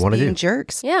exactly what I want to do.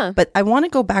 Jerks. Yeah. But I want to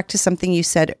go back to something you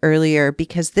said earlier,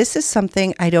 because this is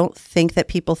something I don't think that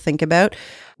people think about.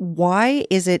 Why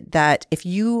is it that if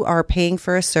you are paying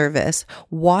for a service,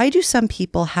 why do some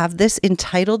people have this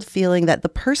entitled feeling that the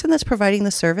person that's providing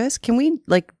the service, can we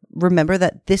remember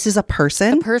that this is a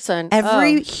person?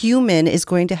 Every human is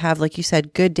going to have, like you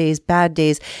said, good days, bad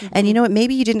days. And you know what?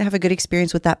 Maybe you didn't have a good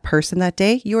experience with that person that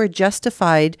day. You are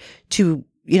justified to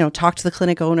talk to the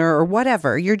clinic owner or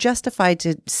whatever. You're justified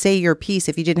to say your piece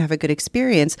if you didn't have a good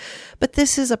experience. But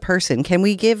this is a person. Can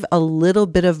we give a little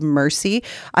bit of mercy?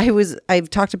 I've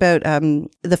talked about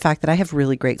the fact that I have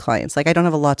really great clients. I don't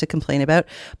have a lot to complain about,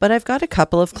 but I've got a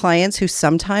couple of clients who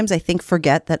sometimes I think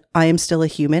forget that I am still a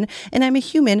human, and I'm a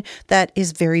human that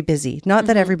is very busy. Not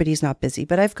that everybody's not busy,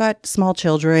 but I've got small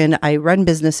children. I run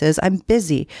businesses. I'm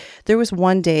busy. There was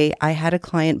one day I had a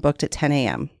client booked at 10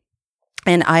 a.m.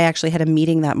 And I actually had a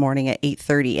meeting that morning at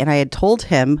 8:30, and I had told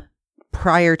him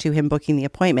prior to him booking the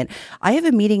appointment, I have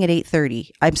a meeting at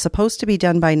 8:30. I'm supposed to be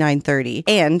done by 9:30.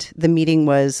 And the meeting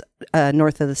was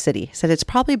north of the city. Said it's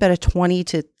probably about a 20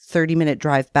 to 30 minute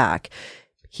drive back.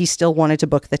 He still wanted to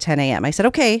book the 10 a.m. I said,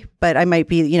 okay, but I might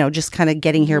be, just kind of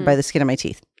getting here by the skin of my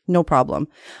teeth. No problem.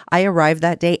 I arrived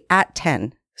that day at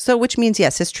 10. So, which means,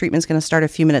 yes, his treatment's going to start a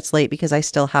few minutes late because I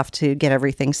still have to get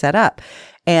everything set up.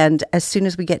 And as soon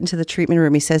as we get into the treatment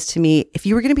room, he says to me, if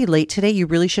you were going to be late today, you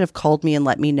really should have called me and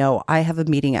let me know. I have a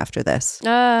meeting after this.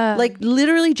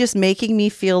 Literally just making me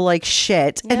feel like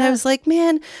shit. Yeah. And I was like,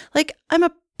 man, I'm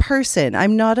a person.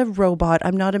 I'm not a robot.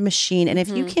 I'm not a machine. And if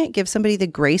you can't give somebody the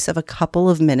grace of a couple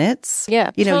of minutes,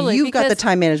 totally, you've got the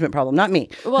time management problem, not me.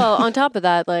 Well, on top of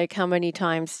that, how many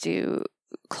times do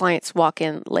clients walk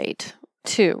in late?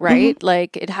 Too, right?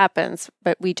 It happens,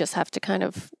 but we just have to kind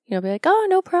of, be like, oh,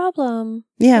 no problem.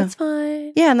 Yeah. It's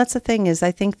fine. Yeah. And that's the thing is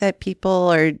I think that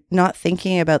people are not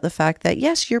thinking about the fact that,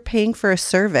 yes, you're paying for a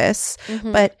service,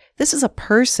 but this is a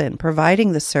person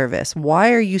providing the service.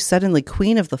 Why are you suddenly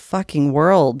queen of the fucking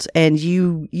world and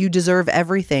you deserve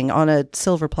everything on a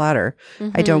silver platter?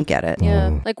 I don't get it.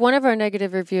 Yeah. One of our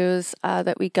negative reviews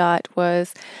that we got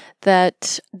was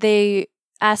that they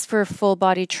asked for a full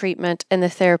body treatment and the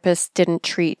therapist didn't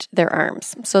treat their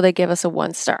arms. So they gave us a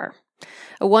 1-star.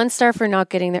 A 1-star for not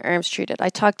getting their arms treated. I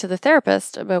talked to the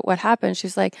therapist about what happened.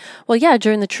 She's like, well, yeah,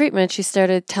 during the treatment, she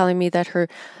started telling me that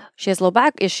she has low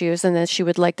back issues and that she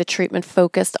would like the treatment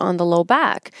focused on the low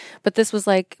back. But this was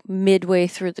midway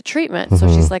through the treatment. So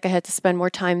she's like, I had to spend more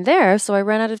time there. So I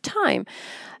ran out of time.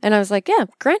 And I was like, yeah,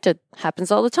 granted, happens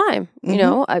all the time.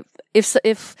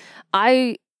 If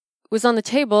I was on the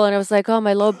table and I was like, oh,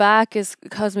 my low back is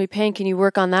causing me pain. Can you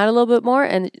work on that a little bit more?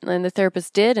 And the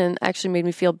therapist did and actually made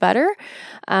me feel better,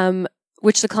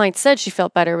 which the client said she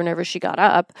felt better whenever she got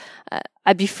up.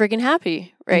 I'd be friggin'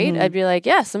 happy, right? I'd be like,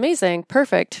 yes, amazing,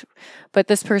 perfect. But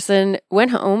this person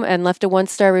went home and left a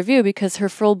 1-star review because her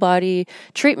full body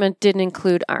treatment didn't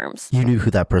include arms. You knew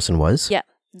who that person was? Yeah.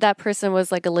 That person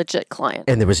was a legit client.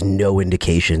 And there was no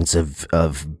indications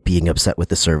of being upset with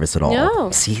the service at all. No.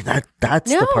 See,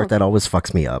 that's the part that always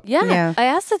fucks me up. Yeah. I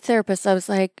asked the therapist, I was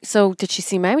like, so did she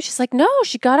see my arm? She's like, no,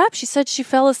 she got up. She said she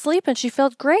fell asleep and she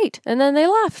felt great. And then they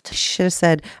left. Should have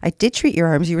said, I did treat your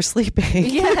arms. You were sleeping.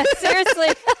 Yeah, seriously.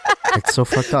 It's so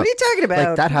fucked up. What are you talking about?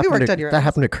 Like that We happened. worked on your That eyes.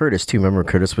 happened to Curtis too. Remember,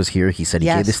 Curtis was here. He said he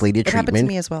Yes, gave this lady a it treatment. happened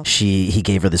to me as well. He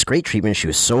gave her this great treatment. She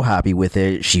was so happy with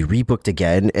it. She rebooked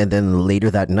again, and then later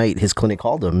that night, his clinic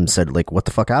called him and said, like, "What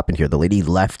the fuck happened here?" The lady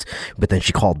left, but then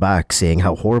she called back saying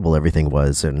how horrible everything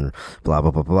was and blah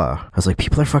blah blah blah. I was like,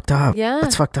 people are fucked up. Yeah.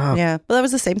 That's fucked up. Yeah. Well, that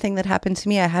was the same thing that happened to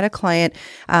me. I had a client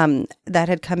that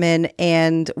had come in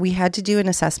and we had to do an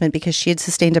assessment because she had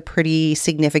sustained a pretty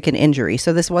significant injury.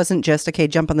 So this wasn't just, okay,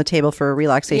 jump on the table for a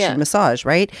relaxation massage,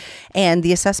 right? And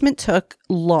the assessment took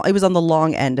long. It was on the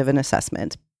long end of an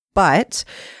assessment. But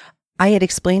I had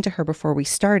explained to her before we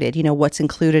started, what's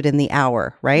included in the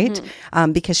hour, right?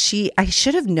 Because I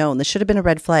should have known, this should have been a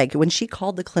red flag. When she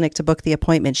called the clinic to book the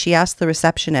appointment, she asked the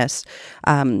receptionist,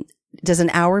 does an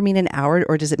hour mean an hour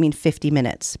or does it mean 50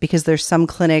 minutes? Because there's some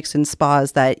clinics and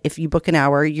spas that if you book an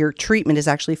hour, your treatment is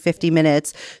actually 50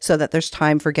 minutes so that there's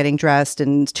time for getting dressed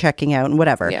and checking out and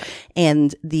whatever. Yeah.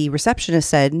 And the receptionist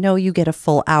said, no, you get a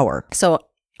full hour. So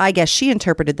I guess she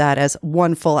interpreted that as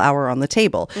 1 full hour on the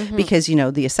table because,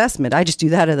 the assessment, I just do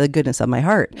that out of the goodness of my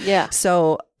heart. Yeah.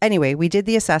 So anyway, we did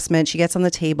the assessment. She gets on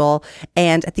the table.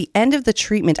 And at the end of the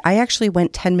treatment, I actually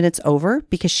went 10 minutes over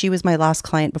because she was my last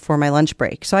client before my lunch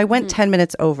break. So I went 10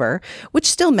 minutes over, which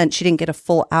still meant she didn't get a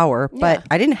full hour, but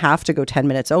I didn't have to go 10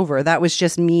 minutes over. That was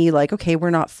just me like, okay, we're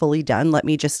not fully done. Let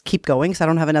me just keep going because I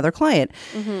don't have another client.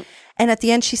 And at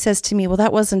the end, she says to me, well,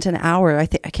 that wasn't an hour. I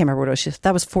can't remember what it was.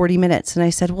 That was 40 minutes. And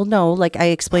I said, well, no, like I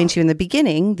explained to you in the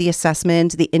beginning, the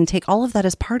assessment, the intake, all of that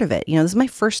is part of it. This is my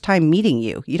first time meeting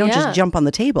you. You don't just jump on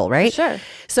the table, right? Sure.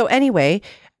 So anyway,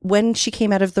 when she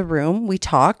came out of the room, we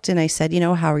talked and I said,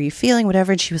 how are you feeling?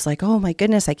 Whatever. And she was like, oh my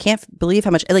goodness, I can't believe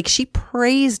how much, like she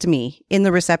praised me in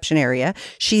the reception area.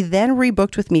 She then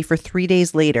rebooked with me for 3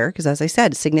 days later. Because as I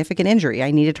said, significant injury.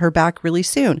 I needed her back really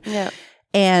soon. Yeah.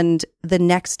 And the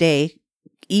next day,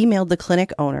 emailed the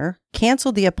clinic owner,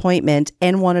 canceled the appointment,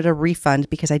 and wanted a refund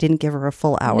because I didn't give her a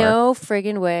full hour. No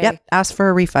friggin' way. Yep, asked for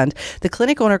a refund. The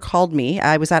clinic owner called me.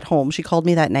 I was at home. She called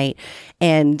me that night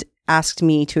and asked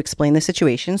me to explain the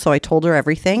situation. So I told her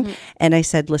everything. And I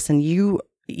said, listen, you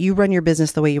run your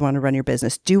business the way you want to run your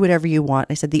business. Do whatever you want.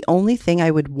 I said, the only thing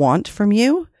I would want from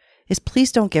you is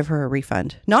please don't give her a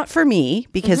refund. Not for me,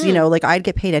 because, like I'd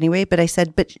get paid anyway, but I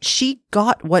said, but she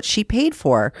got what she paid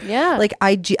for. Yeah. Like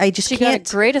I just She can't.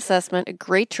 got a great assessment, a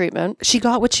great treatment. She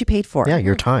got what she paid for. Yeah,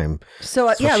 your time. So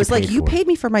That's what I she was like, paid you for. paid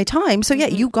me for my time. So yeah,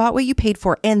 you got what you paid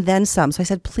for and then some. So I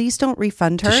said, please don't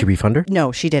refund her. Did she refund her?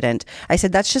 No, she didn't. I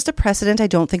said, that's just a precedent I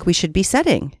don't think we should be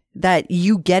setting. That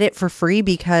you get it for free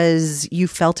because you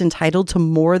felt entitled to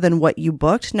more than what you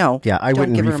booked. No. Yeah, I don't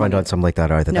wouldn't give her refund money. on something like that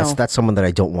either. No. That's someone that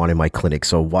I don't want in my clinic.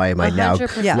 So why am I now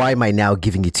 100%. Yeah. why am I now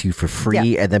giving it to you for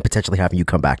free and then potentially having you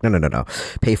come back? No.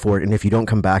 Pay for it. And if you don't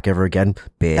come back ever again,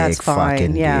 big That's fine.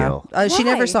 fucking Yeah. deal. She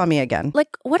never Why? saw me again.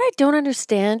 Like, what I don't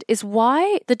understand is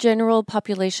why the general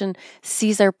population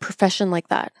sees our profession like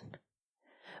that.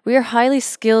 We are highly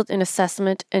skilled in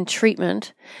assessment and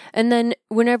treatment. And then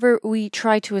whenever we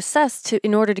try to assess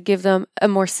in order to give them a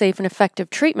more safe and effective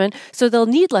treatment, so they'll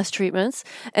need less treatments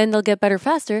and they'll get better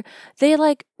faster, they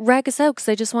rag us out because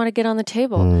they just want to get on the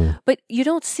table. But you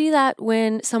don't see that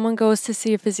when someone goes to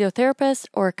see a physiotherapist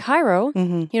or a chiro.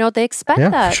 They expect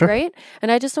that, sure. right?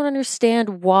 And I just don't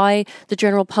understand why the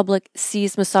general public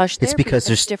sees massage therapy It's because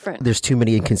as different. there's too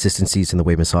many inconsistencies in the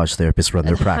way massage therapists run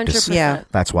their practice. 100%. Yeah.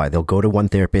 That's why they'll go to one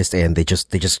therapist and they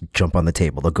just jump on the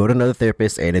table. They'll go to another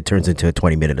therapist and it turns into a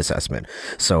 20-minute assessment.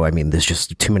 So I mean, there's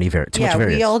just too much variance.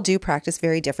 We all do practice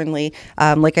very differently.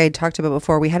 Like I had talked about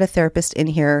before, we had a therapist in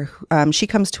here. She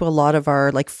comes to a lot of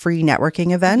our free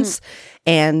networking events.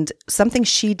 And something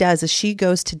she does is she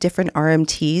goes to different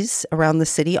RMTs around the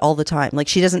city all the time. Like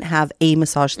she doesn't have a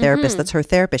massage therapist that's her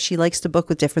therapist. She likes to book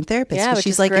with different therapists. Yeah, 'Cause which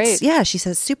she's is like, great. she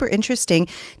says super interesting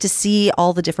to see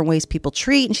all the different ways people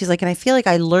treat. And she's like, and I feel like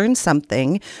I learned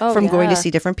something from going to yeah. see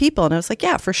different people. And I was like,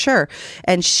 yeah, for sure.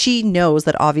 And she knows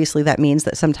that obviously that means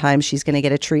that sometimes she's going to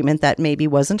get a treatment that maybe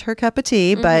wasn't her cup of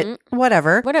tea, but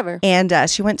whatever. Whatever. And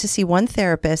she went to see one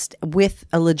therapist with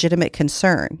a legitimate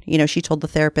concern. She told the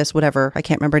therapist, whatever, I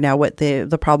can't remember now what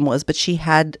the problem was, but she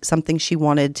had something she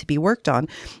wanted to be worked on.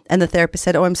 And the therapist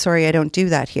said, oh, I'm sorry, I don't do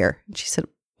that here. And she said,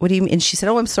 what do you mean? And she said,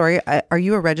 oh, I'm sorry. Are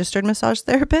you a registered massage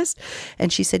therapist?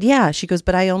 And she said, yeah. She goes,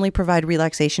 but I only provide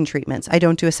relaxation treatments. I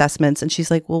don't do assessments. And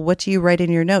she's like, well, what do you write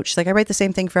in your note? She's like, I write the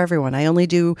same thing for everyone. I only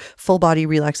do full body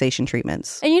relaxation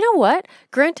treatments. And you know what?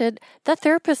 Granted, that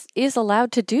therapist is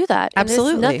allowed to do that. And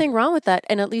Absolutely. there's nothing wrong with that.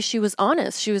 And at least she was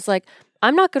honest. She was like,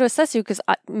 I'm not going to assess you because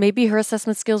maybe her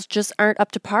assessment skills just aren't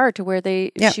up to par to where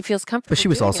she feels comfortable. But she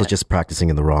was doing also it. just practicing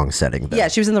in the wrong setting. Then. Yeah,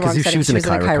 she was in the wrong setting. She was in a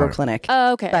chiro clinic.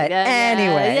 Oh, okay. But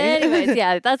anyways,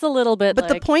 yeah, that's a little bit. But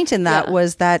the point in that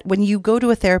was that when you go to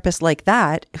a therapist like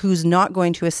that, who's not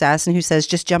going to assess and who says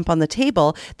just jump on the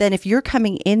table, then if you're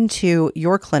coming into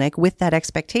your clinic with that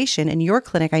expectation, and your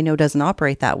clinic I know doesn't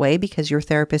operate that way because your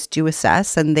therapists do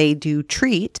assess and they do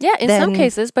treat. Yeah, in some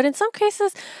cases, but in some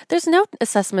cases, there's no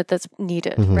assessment that's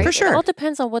needed, right? For sure. It all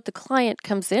depends on what the client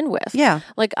comes in with. Yeah.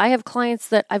 Like I have clients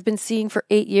that I've been seeing for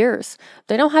 8 years.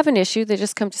 They don't have an issue. They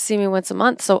just come to see me once a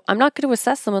month. So I'm not going to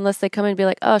assess them unless they come in and be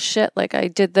like, oh shit, like I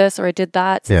did this or I did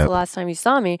that since the last time you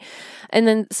saw me. And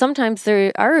then sometimes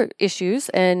there are issues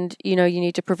and, you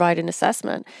need to provide an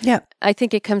assessment. Yeah. I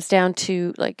think it comes down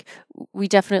to like, we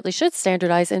definitely should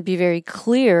standardize and be very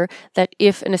clear that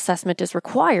if an assessment is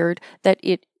required, that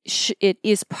it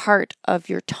is part of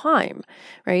your time,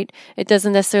 right? It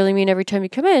doesn't necessarily mean every time you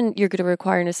come in, you're going to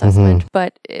require an assessment.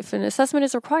 But if an assessment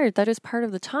is required, that is part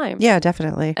of the time. Yeah,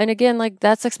 definitely. And again, like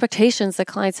that's expectations that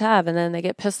clients have, and then they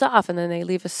get pissed off, and then they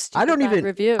leave a stupid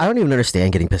review. I don't even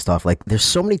understand getting pissed off. Like, there's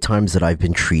so many times that I've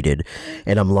been treated,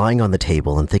 and I'm lying on the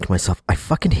table and think to myself, I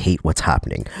fucking hate what's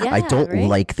happening. Yeah, I don't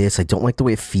like this. I don't like the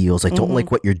way it feels. I don't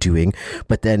like what you're doing.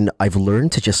 But then I've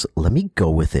learned to just let me go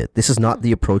with it. This is not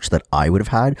the approach that I would have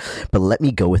had, but let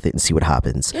me go with it and see what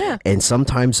happens. Yeah. And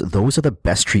sometimes those are the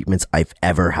best treatments I've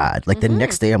ever had. Like the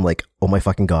next day, I'm like, oh my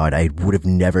fucking God, I would have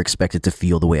never expected to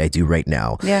feel the way I do right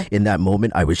now. Yeah. In that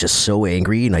moment, I was just so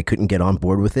angry and I couldn't get on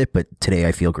board with it. But today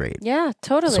I feel great. Yeah,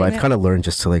 totally. So I've kind of learned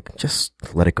just to just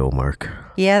let it go, Mark.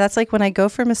 Yeah, that's like when I go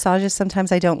for massages,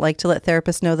 sometimes I don't like to let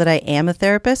therapists know that I am a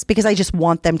therapist because I just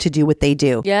want them to do what they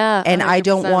do. Yeah. And 100%. I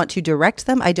don't want to direct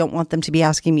them. I don't want them to be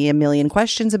asking me a million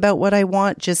questions about what I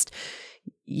want. Just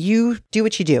you do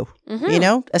what you do,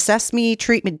 assess me,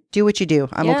 treat me, do what you do.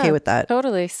 I'm okay with that.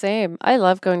 Totally. Same. I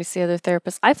love going to see other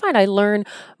therapists. I find I learn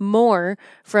more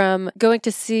from going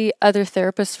to see other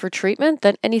therapists for treatment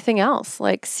than anything else.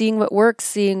 Like seeing what works,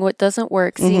 seeing what doesn't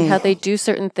work, seeing how they do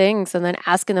certain things, and then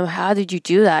asking them, how did you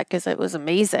do that? Because it was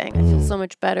amazing. I feel so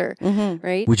much better.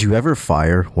 Right? Would you ever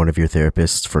fire one of your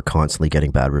therapists for constantly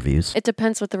getting bad reviews? It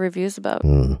depends what the review's about.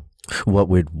 What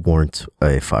would warrant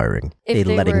a firing?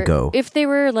 Letting go? If they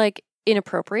were like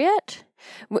inappropriate.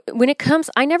 When it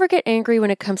comes, I never get angry when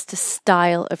it comes to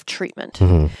style of treatment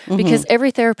because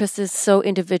every therapist is so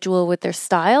individual with their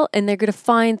style, and they're going to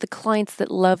find the clients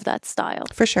that love that style.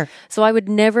 For sure. So I would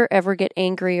never, ever get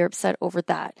angry or upset over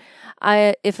that.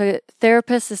 If a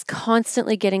therapist is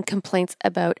constantly getting complaints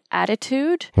about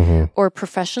attitude or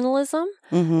professionalism,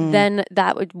 then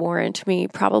that would warrant me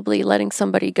probably letting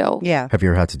somebody go. Yeah. Have you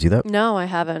ever had to do that? No, I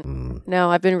haven't. No,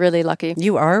 I've been really lucky.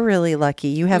 You are really lucky.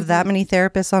 You have that many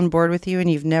therapists on board with you and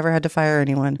you've never had to fire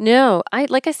anyone. No,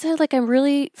 like I said, I'm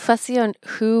really fussy on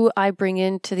who I bring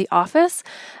into the office.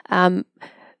 I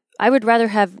would rather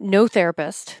have no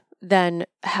therapist than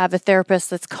have a therapist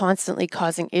that's constantly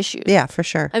causing issues. Yeah, for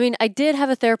sure. I mean, I did have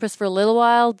a therapist for a little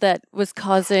while that was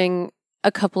causing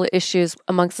a couple of issues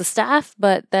amongst the staff,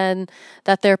 but then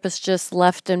that therapist just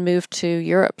left and moved to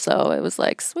Europe. So it was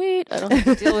like, sweet, I don't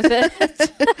have to deal with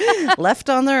it.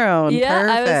 Left on their own. Yeah,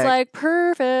 Perfect. I was like,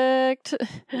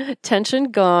 perfect.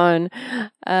 Tension gone.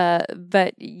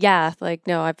 But yeah,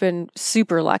 no, I've been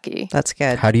super lucky. That's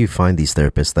good. How do you find these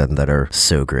therapists then that are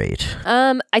so great?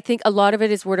 I think a lot of it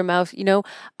is word of mouth.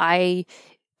 I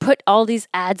put all these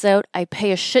ads out. I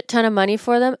pay a shit ton of money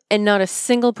for them, and not a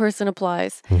single person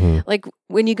applies. Like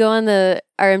when you go on the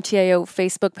RMTIO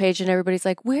Facebook page and everybody's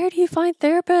like, where do you find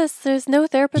therapists? There's no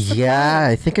therapists. Yeah,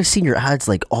 I think I've seen your ads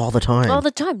all the time. All the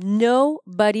time.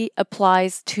 Nobody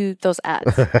applies to those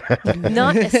ads.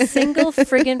 Not a single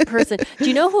friggin' person. Do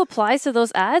you know who applies to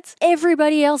those ads?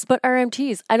 Everybody else but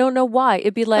RMTs. I don't know why.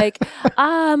 It'd be like,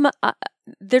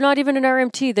 they're not even an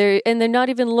RMT. They're not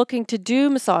even looking to do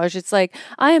massage. It's like,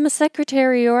 I am a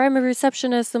secretary or I'm a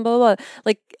receptionist and blah, blah, blah.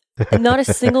 Like, not a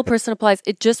single person applies.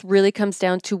 It just really comes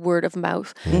down to word of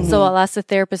mouth. So I'll ask the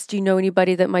therapist, do you know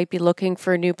anybody that might be looking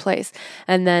for a new place?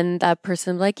 And then that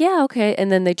person like, yeah, okay.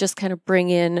 And then they just kind of bring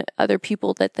in other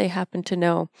people that they happen to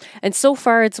know. And so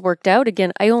far it's worked out.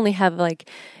 Again, I only have a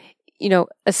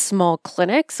small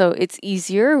clinic, so it's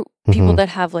easier. People that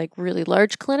have really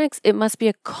large clinics, it must be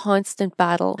a constant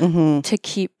battle to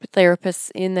keep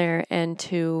therapists in there and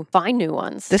to find new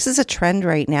ones. This is a trend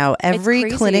right now.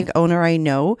 Every clinic owner I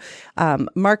know,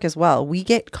 Mark as well, we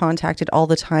get contacted all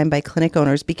the time by clinic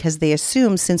owners because they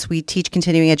assume since we teach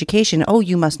continuing education, oh,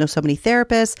 you must know so many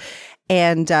therapists.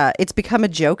 And it's become a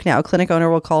joke now. A clinic owner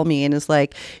will call me and is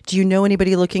like, do you know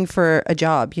anybody looking for a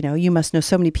job? You know, you must know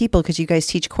so many people because you guys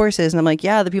teach courses. And I'm like,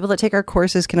 yeah, the people that take our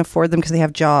courses can afford them because they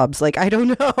have jobs. Like, I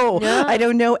don't know. Yeah. I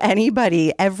don't know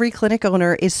anybody. Every clinic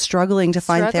owner is struggling to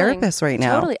find therapists right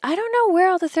now. Totally. I don't know where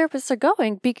all the therapists are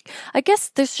going. I guess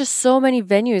there's just so many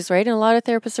venues, right? And a lot of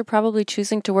therapists are probably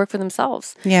choosing to work for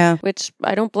themselves. Yeah. Which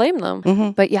I don't blame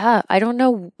them. But yeah, I don't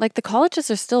know. Like the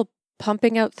colleges are still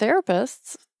pumping out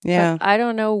therapists. Yeah. But I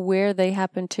don't know where they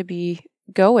happen to be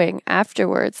going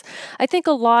afterwards. I think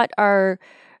a lot are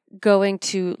going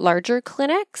to larger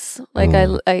clinics. Like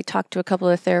I talked to a couple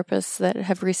of therapists that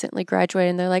have recently graduated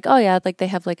and they're like, oh yeah, like they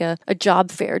have like a job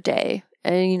fair day.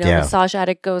 And, you know, Massage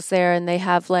Addict goes there and they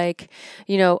have like,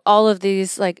 you know, all of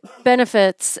these like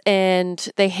benefits and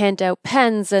they hand out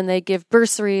pens and they give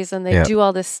bursaries and they do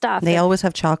all this stuff. They always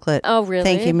have chocolate. Oh, really?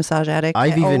 Thank you, Massage Addict. I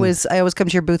always come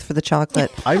to your booth for the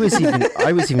chocolate. I was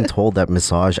even told that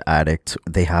Massage Addict,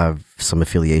 they have some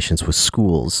affiliations with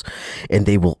schools and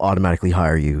they will automatically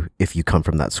hire you if you come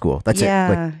from that school. That's it.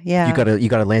 Like, you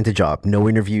gotta land a job. No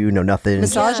interview, no nothing.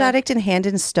 Massage Addict and Hand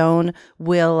and Stone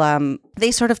will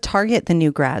they sort of target the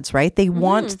new grads, right? They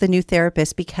want the new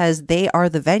therapist because they are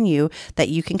the venue that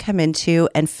you can come into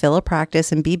and fill a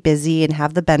practice and be busy and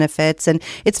have the benefits. And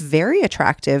it's very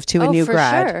attractive to a new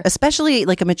grad, especially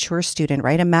like a mature student,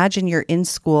 right? Imagine you're in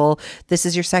school. This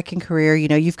is your second career. You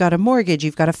know, you've got a mortgage,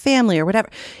 you've got a family or whatever.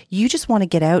 You just want to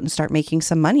get out and start making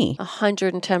some money.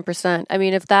 110%. I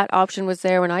mean, if that option was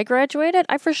there when I graduated,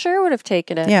 I for sure would have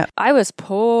taken it. Yeah. I was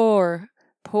poor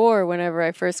whenever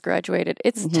I first graduated.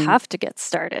 It's tough to get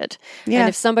started. Yeah. And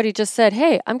if somebody just said,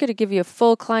 hey, I'm going to give you a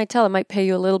full clientele, it might pay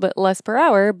you a little bit less per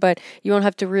hour, but you won't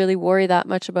have to really worry that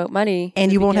much about money.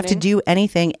 And you won't have to do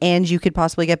anything and you could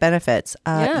possibly get benefits.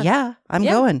 I'm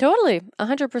going. Totally.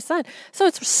 100%. So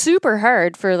it's super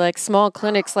hard for like small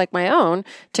clinics like my own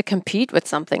to compete with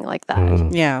something like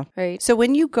that. Yeah. Right. So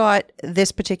when you got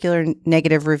this particular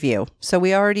negative review, so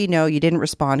we already know you didn't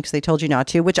respond because they told you not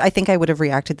to, which I think I would have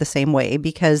reacted the same way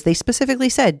because they specifically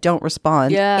said don't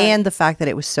respond. Yeah. And the fact that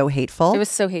it was so hateful. It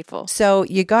was so hateful. So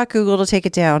you got Google to take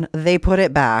it down. They put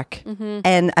it back.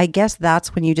 And I guess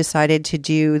that's when you decided to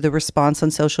do the response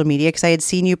on social media because I had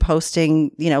seen you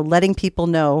posting, you know, letting people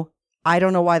know, I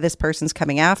don't know why this person's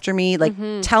coming after me. Like,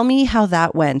 tell me how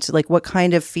that went. Like, what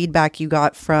kind of feedback you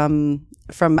got from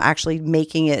actually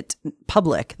making it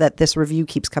public that this review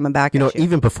keeps coming back. You know,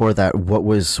 even before that, what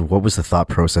was the thought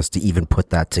process to even put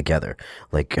that together?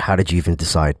 Like, how did you even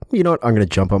decide, you know what, I'm going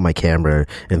to jump on my camera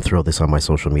and throw this on my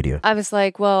social media? I was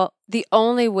like, well, the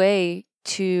only way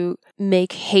to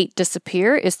make hate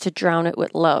disappear is to drown it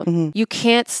with love. You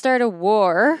can't start a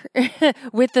war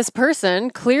with this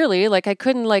person, clearly. Like, I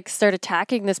couldn't like start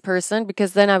attacking this person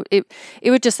because then it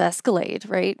would just escalate,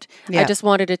 right? Yeah. I just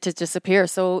wanted it to disappear.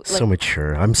 So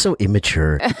mature. I'm so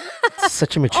immature.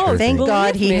 Such a mature thing. Thank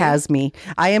God he has me.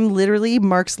 I am literally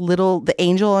Mark's the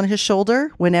angel on his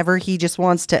shoulder whenever he just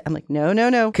wants to. I'm like, no.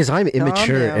 Because I'm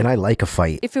immature and I like a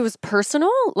fight. If it was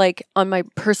personal, like on my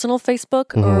personal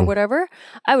Facebook or whatever,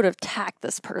 I would have attacked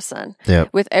this person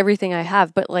with everything I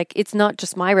have. But like, it's not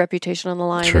just my reputation on the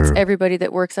line. True. It's everybody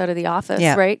that works out of the office,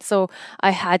 right? So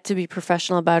I had to be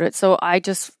professional about it. So I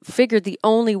just figured the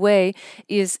only way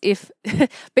is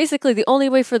basically the only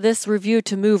way for this review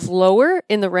to move lower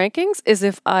in the rankings is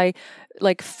if I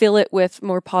like fill it with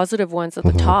more positive ones at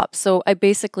the top. So I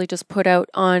basically just put out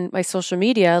on my social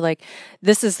media, like,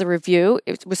 this is the review.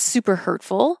 It was super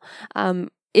hurtful.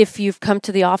 If you've come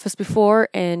to the office before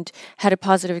and had a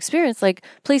positive experience, like,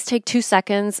 please take 2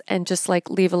 seconds and just like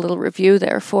leave a little review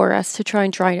there for us to try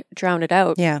and drown it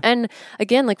out. Yeah. And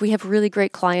again, like, we have really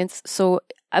great clients. So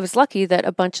I was lucky that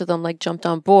a bunch of them like jumped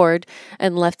on board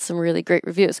and left some really great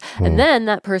reviews. And then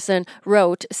that person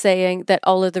wrote saying that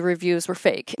all of the reviews were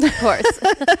fake, of course.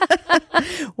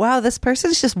 Wow, this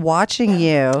person's just watching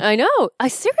you. I know. I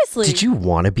seriously. Did you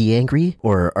want to be angry,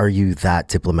 or are you that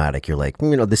diplomatic? You're like,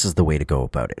 you know, this is the way to go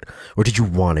about it. Or did you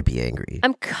want to be angry?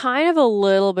 I'm kind of a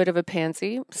little bit of a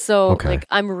pansy. So like,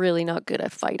 I'm really not good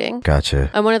at fighting.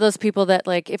 Gotcha. I'm one of those people that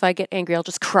like, if I get angry, I'll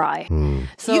just cry.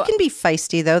 So you can be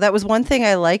feisty though. That was one thing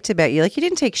I liked about you. Like, you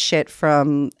didn't take shit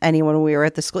from anyone when we were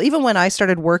at the school. Even when I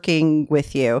started working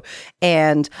with you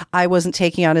and I wasn't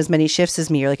taking on as many shifts as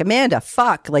me, you're like, Amanda,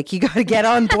 fuck, like, you got to get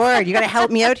on board. You got to help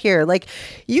me out here. Like,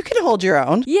 you can hold your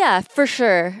own. Yeah, for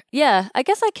sure. Yeah, I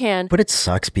guess I can. But it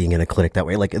sucks being in a clinic that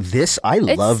way. Like this,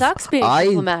 it sucks being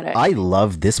diplomatic. I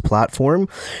love this platform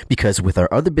because with our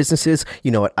other businesses, you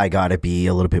know what, I gotta be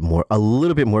a little bit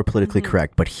more politically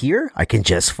correct. But here, I can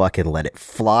just fucking let it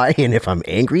fly. And if I'm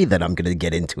angry, then I'm gonna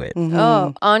get into it.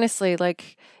 Oh, honestly,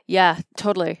 like, yeah,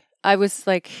 totally. I was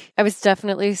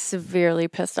definitely severely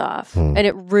pissed off. And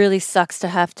it really sucks to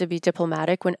have to be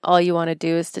diplomatic when all you want to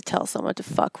do is to tell someone to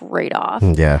fuck right off.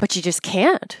 Yeah. But you just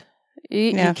can't.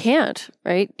 You can't,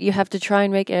 right? You have to try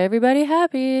and make everybody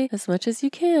happy as much as you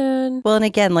can. Well, and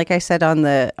again, like I said on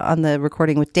the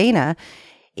recording with Dana,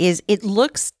 is it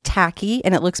looks tacky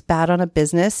and it looks bad on a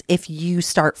business if you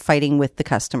start fighting with the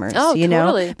customers, you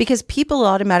totally. know, because people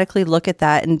automatically look at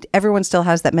that and everyone still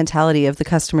has that mentality of the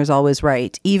customer's always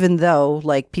right, even though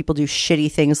like people do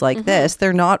shitty things like this,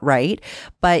 they're not right,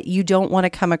 but you don't want to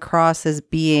come across as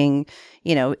being,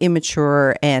 you know,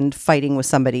 immature and fighting with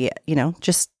somebody, you know,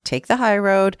 just take the high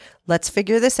road. Let's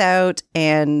figure this out.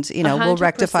 And, you know, we'll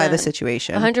rectify the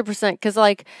situation. 100%. Because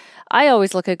like, I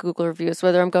always look at Google reviews,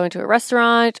 whether I'm going to a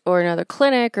restaurant or another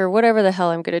clinic or whatever the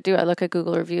hell I'm going to do. I look at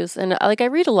Google reviews and like, I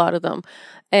read a lot of them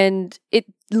and it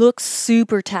looks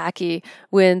super tacky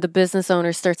when the business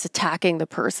owner starts attacking the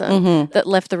person that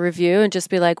left the review and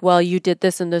just be like, well, you did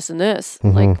this and this and this.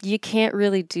 Like, you can't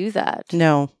really do that.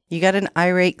 No, you got an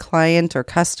irate client or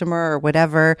customer or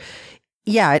whatever.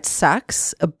 Yeah, it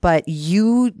sucks, but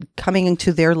you coming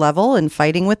into their level and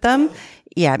fighting with them,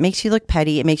 yeah, it makes you look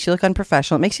petty. It makes you look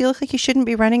unprofessional. It makes you look like you shouldn't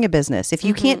be running a business. If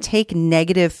you can't take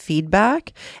negative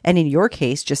feedback, and in your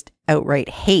case, just outright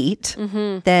hate,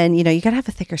 then, you know, you got to have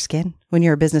a thicker skin when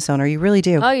you're a business owner. You really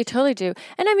do. Oh, you totally do.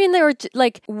 And I mean, there were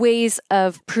like ways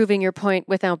of proving your point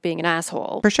without being an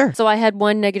asshole. For sure. So I had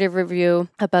one negative review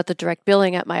about the direct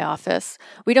billing at my office.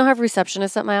 We don't have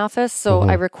receptionists at my office, so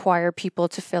I require people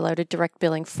to fill out a direct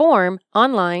billing form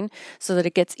online so that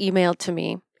it gets emailed to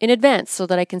me in advance so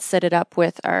that I can set it up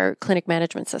with our clinic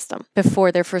management system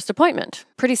before their first appointment.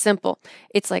 Pretty simple.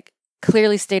 It's like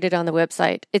clearly stated on the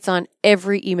website. It's on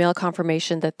every email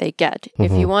confirmation that they get.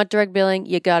 If you want direct billing,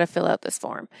 you got to fill out this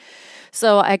form.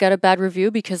 So I got a bad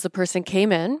review because the person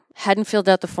came in, hadn't filled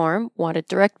out the form, wanted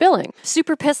direct billing.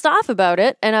 Super pissed off about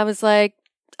it. And I was like,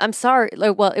 I'm sorry.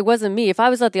 Like, well, it wasn't me. If I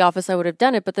was at the office, I would have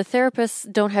done it. But the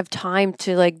therapists don't have time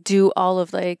to like do all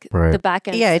of like the back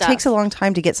end Yeah, stuff. it takes a long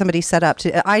time to get somebody set up.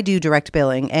 I do direct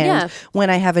billing, and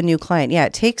when I have a new client,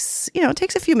 it takes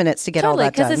a few minutes to get all that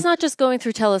done. Because it's not just going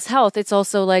through TELUS Health. It's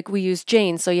also like we use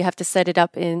Jane, so you have to set it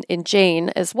up in Jane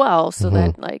as well, so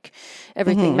that like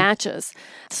everything matches.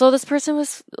 So this person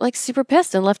was like super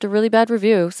pissed and left a really bad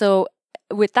review. So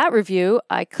with that review,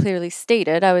 I clearly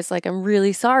stated, I was like, I'm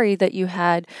really sorry that you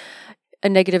had a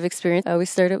negative experience. I always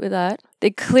started with that. They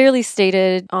clearly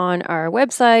stated on our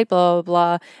website, blah, blah,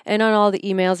 blah, and on all the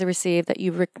emails I received that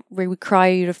you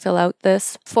require you to fill out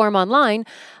this form online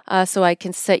so I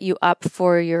can set you up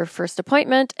for your first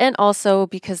appointment. And also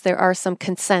because there are some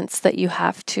consents that you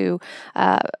have to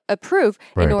approve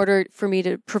in order for me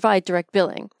to provide direct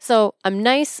billing. So I'm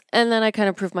nice, and then I kind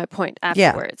of prove my point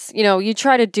afterwards. You know, you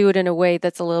try to do it in a way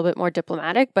that's a little bit more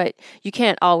diplomatic, but you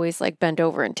can't always like bend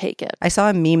over and take it. I saw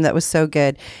a meme that was so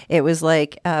good. It was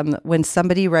like when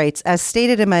somebody writes, as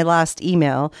stated in my last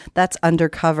email, that's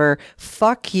undercover.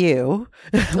 Fuck you.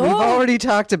 We've already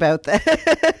talked about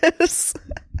this.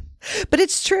 But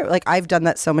it's true. Like I've done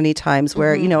that so many times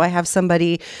where, you know, I have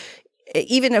somebody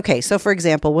so for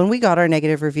example, when we got our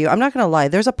negative review, I'm not going to lie,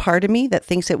 there's a part of me that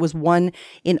thinks it was one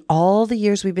in all the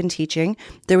years we've been teaching.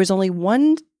 There was only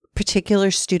one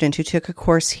particular student who took a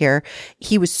course here.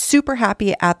 He was super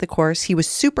happy at the course. He was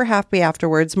super happy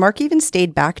afterwards. Mark even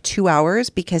stayed back 2 hours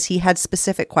because he had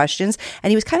specific questions,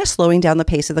 and he was kind of slowing down the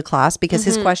pace of the class because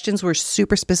his questions were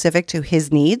super specific to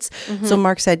his needs. So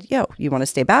Mark said, yo, you want to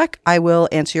stay back? I will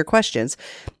answer your questions.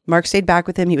 Mark stayed back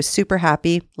with him. He was super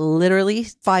happy. Literally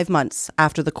 5 months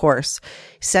after the course,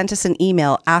 sent us an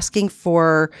email asking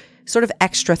for sort of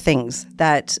extra things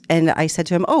and I said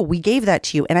to him, oh, we gave that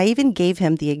to you. And I even gave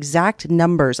him the exact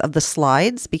numbers of the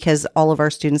slides because all of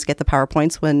our students get the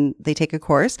PowerPoints when they take a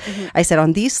course. I said,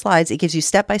 on these slides, it gives you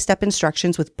step-by-step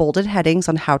instructions with bolded headings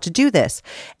on how to do this.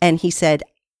 And he said,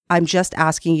 I'm just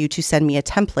asking you to send me a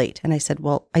template. And I said,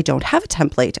 well, I don't have a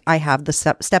template. I have the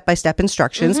step-by-step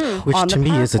instructions which on to the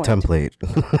me is a PowerPoint.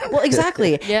 template. Well,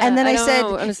 exactly. And then I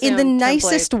said, in the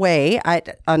nicest way,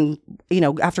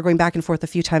 after going back and forth a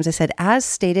few times, I said, as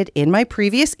stated in my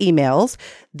previous emails,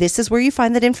 this is where you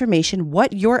find that information.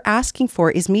 What you're asking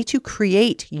for is me to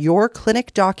create your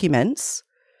clinic documents.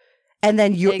 And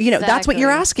then that's what you're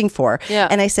asking for. Yeah.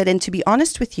 And I said, and to be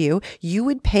honest with you, you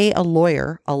would pay a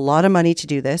lawyer a lot of money to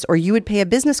do this, or you would pay a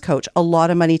business coach a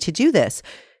lot of money to do this.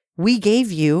 We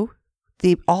gave you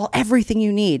everything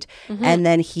you need. And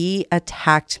then he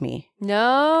attacked me.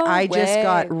 No, I just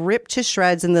got ripped to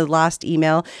shreds in the last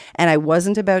email, and I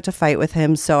wasn't about to fight with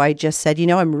him. So I just said,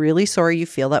 I'm really sorry you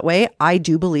feel that way. I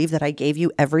do believe that I gave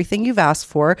you everything you've asked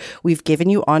for. We've given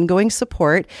you ongoing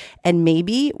support, and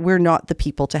maybe we're not the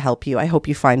people to help you. I hope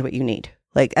you find what you need.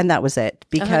 And that was it,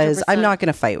 because 100%. I'm not going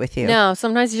to fight with you. No,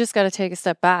 sometimes you just got to take a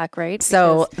step back, right?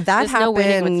 So Because that there's no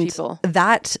winning with happened. people.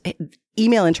 That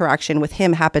email interaction with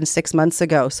him happened 6 months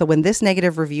ago. So when this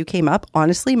negative review came up,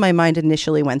 honestly, my mind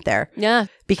initially went there. Yeah.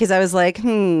 Because I was like,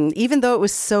 even though it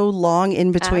was so long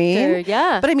in between.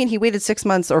 Yeah. But I mean, he waited 6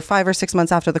 months or 5 or 6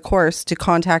 months after the course to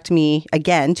contact me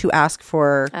again to ask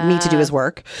for me to do his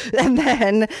work. And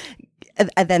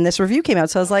then this review came out.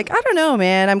 So I was like, I don't know,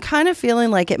 man. I'm kind of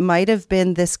feeling like it might have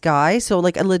been this guy. So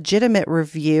like a legitimate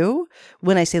review.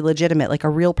 When I say legitimate, like a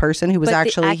real person who was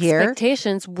actually the here.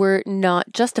 Expectations were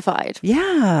not justified.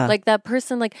 Yeah. Like that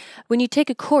person, like when you take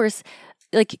a course,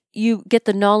 like you get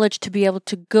the knowledge to be able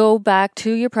to go back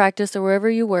to your practice or wherever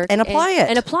you work And apply it.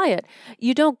 And apply it.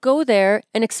 You don't go there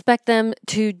and expect them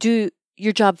to do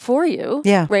your job for you.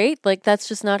 Yeah. Right? Like that's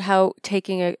just not how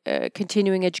taking a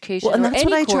continuing education. Well, and or that's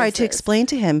any what I tried course to is. explain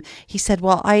to him. He said,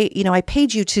 well, I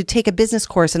paid you to take a business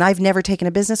course, and I've never taken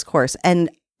a business course. And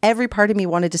every part of me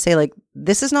wanted to say, like,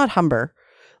 this is not Humber.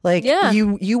 Like, Yeah.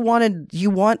 you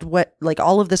want what, like,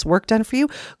 all of this work done for you?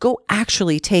 Go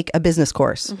actually take a business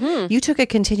course. You took a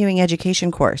continuing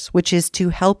education course, which is to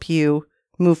help you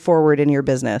move forward in your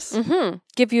business.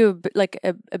 Give you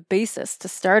a basis to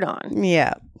start on.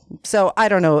 Yeah. So I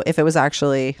don't know if it was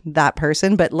actually that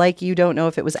person, but like you don't know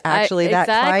if it was actually that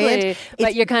client.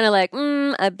 But you're kind of like,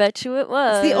 I bet you it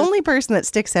was. It's the only person that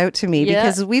sticks out to me Yeah.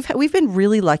 because we've been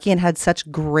really lucky and had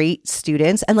such great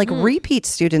students and like repeat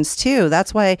students too.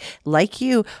 That's why, like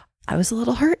you, I was a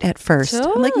little hurt at first.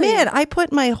 I'm like, Totally. man, I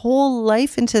put my whole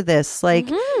life into this. Like,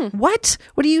 what?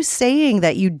 What are you saying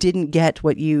that you didn't get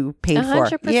what you paid for?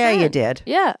 100%. Yeah, you did.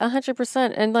 Yeah,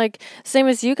 100%. And like same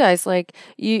as you guys, like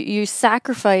you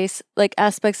sacrifice like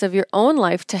aspects of your own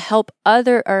life to help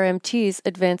other RMTs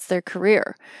advance their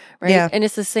career, right? Yeah. And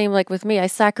it's the same like with me. I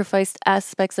sacrificed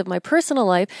aspects of my personal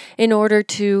life in order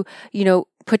to,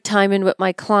 put time in with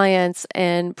my clients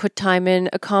and put time in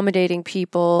accommodating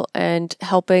people and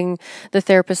helping the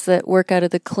therapists that work out of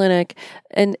the clinic.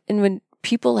 And when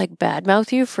people like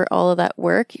badmouth you for all of that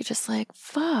work, you're just like,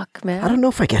 fuck, man. I don't know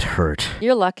if I get hurt.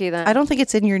 You're lucky then. I don't think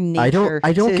it's in your nature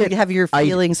I don't to get- have your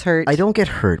feelings hurt. I don't get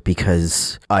hurt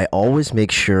because I always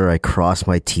make sure I cross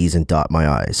my T's and dot my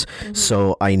I's.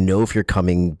 So I know if you're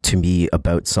coming to me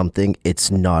about something,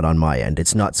 it's not on my end.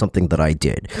 It's not something that I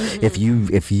did. If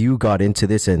you got into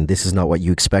this and this is not what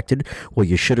you expected, well,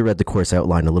 you should have read the course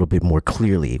outline a little bit more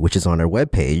clearly, which is on our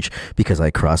webpage, because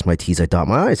I cross my T's, I dot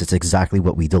my I's. It's exactly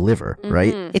what we deliver, right?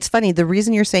 It's funny. The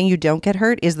reason you're saying you don't get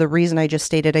hurt is the reason I just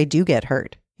stated I do get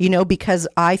hurt. Because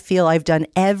I feel I've done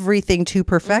everything to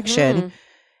perfection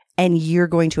and you're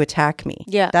going to attack me.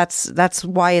 Yeah. That's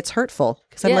why it's hurtful.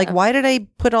 Because I'm Yeah. like, why did I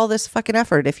put all this fucking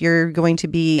effort if you're going to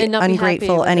be and not be happy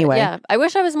ungrateful with it. anyway? Yeah. I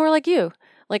wish I was more like you.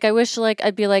 Like, I wish like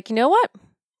I'd be like, you know what?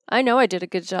 I know I did a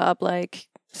good job. Like,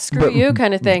 screw you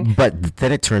kind of thing. But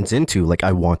then it turns into like,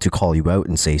 I want to call you out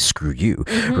and say, screw you,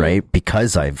 right?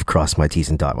 Because I've crossed my T's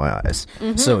and dot my I's.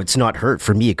 So it's not hurt.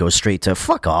 For me, it goes straight to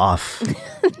fuck off.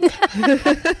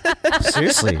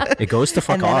 Seriously, it goes to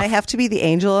fuck And then off. I have to be the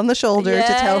angel on the shoulder to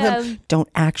tell him, don't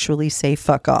actually say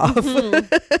fuck off.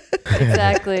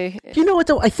 Exactly. You know what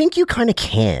though? I think you kind of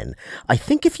can. I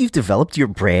think if you've developed your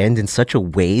brand in such a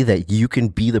way that you can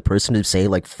be the person to say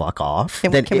like "fuck off,"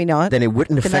 Can we not? Then it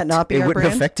wouldn't Can that affect. not be it our wouldn't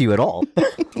brand? affect you at all.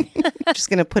 I'm just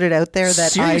going to put it out there that I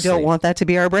Seriously. don't want that to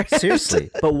be our brand. Seriously,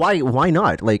 but why? Why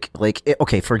not?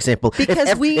 Okay. For example,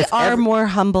 Because we are more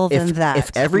humble than that,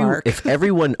 If Mark.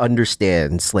 everyone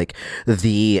understands like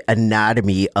the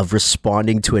anatomy of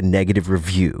responding to a negative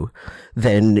review,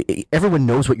 then everyone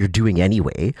knows what you're doing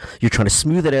anyway. You're trying to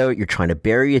smooth it out. You're trying to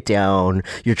bury it down.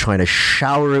 You're trying to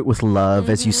shower it with love,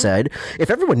 as you said. If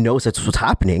everyone knows that's what's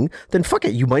happening, then fuck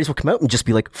it. You might as well come out and just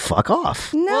be like, fuck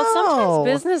off. No. Well, sometimes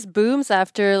business booms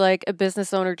after like a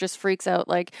business owner just freaks out.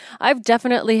 Like I've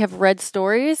definitely have read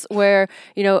stories where,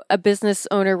 a business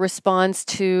owner responds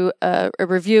to a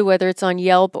review, whether it's on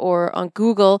Yelp or on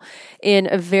Google, in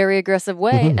a very aggressive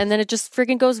way. And then it just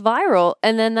freaking goes viral.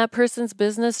 And then that person's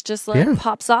business just like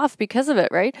pops off because of it.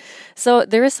 Right. So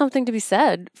there is something to be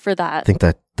said for that. I think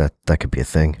that could be a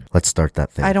thing. Let's start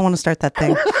that thing. I don't want to start that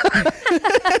thing.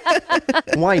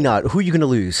 Why not? Who are you going to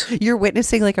lose? You're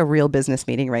witnessing like a real business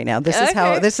meeting right now.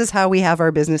 This is how we have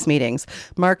our business meetings.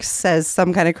 Mark says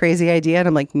some kind of crazy idea and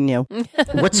I'm like, no.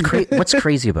 What's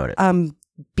crazy about it?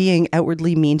 being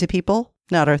outwardly mean to people,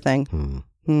 not our thing.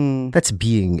 That's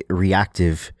being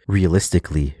reactive,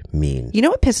 realistically mean. You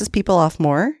know what pisses people off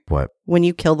more? What? When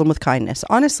you kill them with kindness.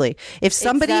 Honestly, if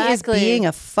somebody is being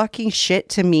a fucking shit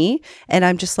to me and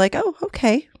I'm just like, oh,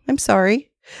 okay, I'm sorry.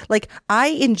 Like, I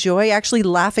enjoy actually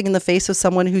laughing in the face of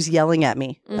someone who's yelling at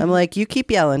me. I'm like, you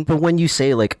keep yelling. But when you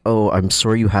say like, oh, I'm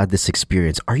sorry you had this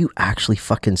experience, are you actually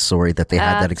fucking sorry that they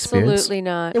had that experience? Absolutely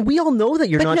not. And we all know that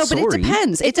you're not sorry. But it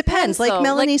depends. It depends. Like though.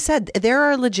 Melanie said, there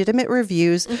are legitimate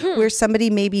reviews where somebody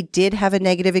maybe did have a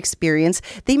negative experience.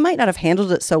 They might not have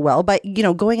handled it so well, but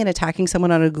going and attacking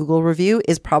someone on a Google review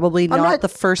is probably not the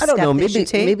first step they should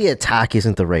take. Maybe attack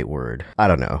isn't the right word. I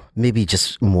don't know. Maybe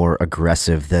just more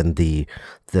aggressive than the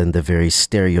very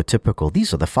stereotypical,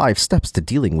 these are the 5 steps to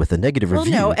dealing with a negative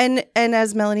review. Well, no, and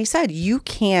as Melanie said, you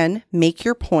can make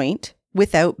your point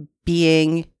without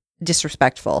being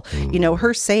disrespectful.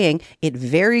 Her saying, it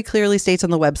very clearly states on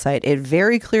the website, it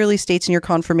very clearly states in your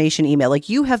confirmation email, like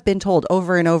you have been told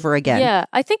over and over again. Yeah,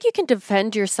 I think you can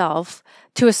defend yourself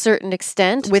to a certain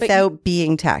extent without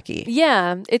being tacky.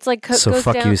 Yeah, it's like so goes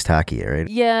fuck down, you is tacky, right?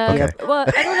 Yeah. Okay. Well,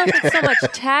 I don't know if it's so much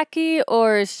tacky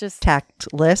or it's just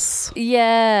tactless.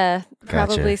 Yeah,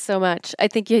 probably Gotcha. so much. I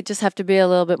think you just have to be a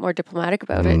little bit more diplomatic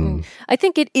about it. And I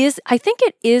think it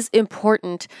is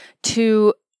important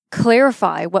to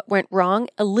clarify what went wrong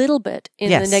a little bit in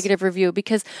the negative review,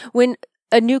 because when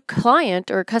a new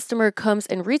client or a customer comes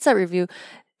and reads that review,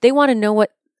 they want to know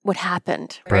what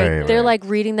happened, right? They're like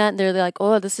reading that and they're like,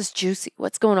 oh, this is juicy.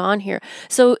 What's going on here?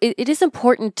 So it is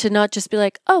important to not just be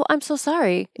like, oh, I'm so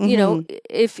sorry.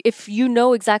 If you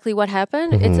know exactly what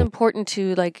happened, it's important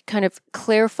to like kind of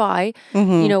clarify,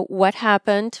 what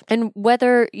happened and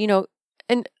whether,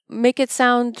 and make it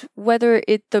sound whether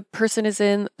the person is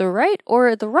in the right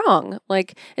or the wrong.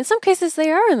 Like in some cases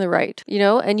they are in the right,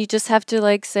 and you just have to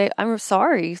like say, I'm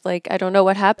sorry. Like, I don't know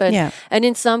what happened. Yeah. And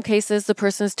in some cases the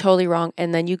person is totally wrong.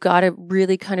 And then you got to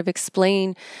really kind of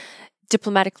explain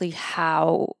diplomatically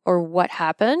how or what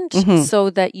happened so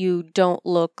that you don't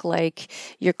look like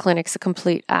your clinic's a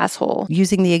complete asshole.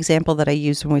 Using the example that I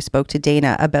used when we spoke to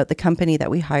Dana about the company that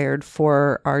we hired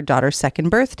for our daughter's 2nd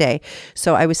birthday.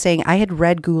 So I was saying I had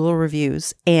read Google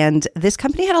reviews and this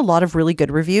company had a lot of really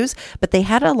good reviews, but they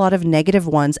had a lot of negative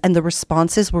ones and the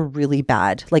responses were really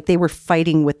bad. Like they were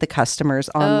fighting with the customers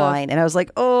online. And I was like,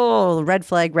 oh, red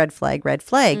flag, red flag, red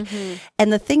flag.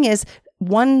 And the thing is,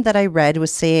 one that I read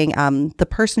was saying the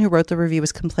person who wrote the review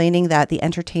was complaining that the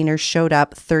entertainer showed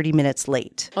up 30 minutes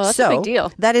late. Oh, that's a big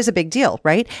deal. That is a big deal,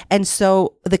 right? And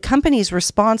so the company's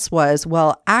response was,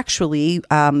 well, actually,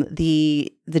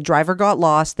 the driver got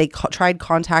lost. They tried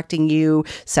contacting you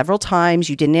several times.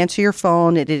 You didn't answer your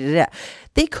phone.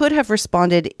 They could have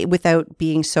responded without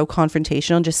being so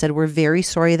confrontational and just said, we're very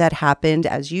sorry that happened.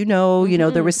 As you know,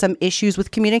 there was some issues with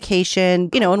communication,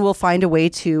 and we'll find a way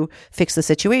to fix the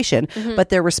situation. But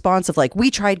their response of like,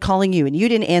 we tried calling you and you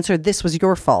didn't answer. This was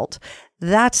your fault.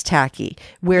 That's tacky.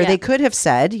 Where they could have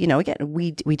said, again,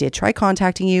 we did try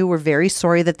contacting you. We're very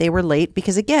sorry that they were late.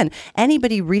 Because again,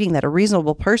 anybody reading that, a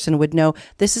reasonable person would know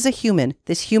this is a human.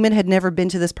 This human had never been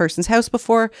to this person's house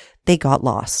before. They got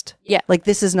lost. Yeah. Like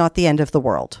this is not the end of the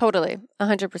world. Totally.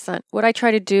 100%. What I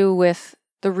try to do with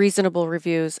the reasonable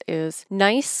reviews is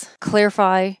nice,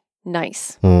 clarify,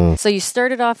 nice. So you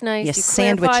start it off nice. You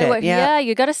sandwich it.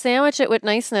 You got to sandwich it with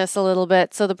niceness a little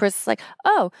bit. So the person's like,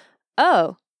 oh.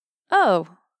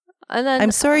 And then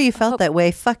I'm sorry you felt that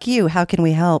way. Fuck you. How can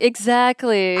we help?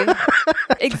 Exactly.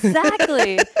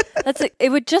 Exactly. That's it. It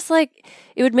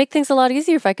would make things a lot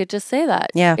easier if I could just say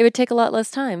that. Yeah. It would take a lot less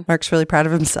time. Mark's really proud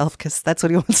of himself because that's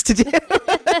what he wants to do.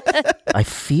 I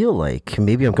feel like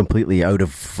maybe I'm completely out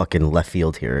in left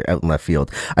field.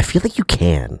 I feel like you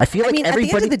can. I feel like at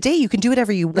the end of the day, you can do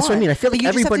whatever you want. That's what I mean. I feel like you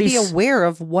everybody's just have to be aware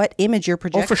of what image you're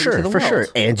projecting to the world. For sure.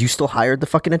 And you still hired the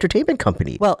fucking entertainment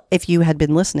company. Well, if you had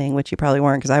been listening, which you probably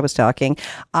weren't because I was talking,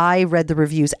 I read the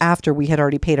reviews after we had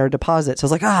already paid our deposit. So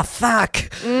I was like, fuck.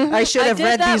 I should have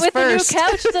read these first. I did that with the new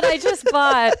couch that I just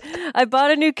bought. I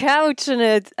bought a new couch and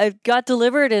it got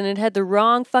delivered and it had the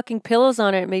wrong fucking pillows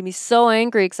on it. It made me so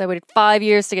angry because I waited 5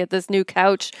 years to get this new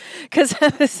couch because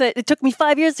it took me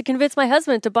 5 years to convince my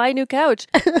husband to buy a new couch.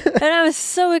 And I was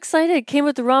so excited. It came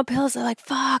with the wrong pillows. I'm like,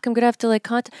 fuck, I'm going to have to like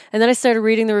contact. And then I started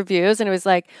reading the reviews and it was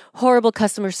like horrible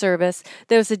customer service.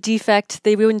 There was a defect.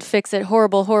 They wouldn't fix it.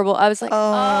 Horrible. I was like,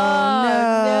 oh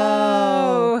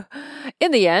no.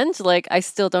 In the end, like I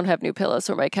still don't have new pillows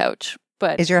for my couch.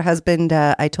 But Is your husband,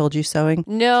 I told you sewing?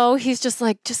 no, he's just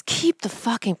like, just keep the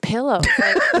fucking pillow.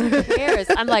 Like, who cares?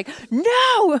 I'm like,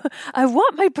 no, I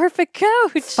want my perfect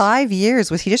couch. 5 years.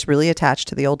 Was he just really attached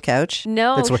to the old couch?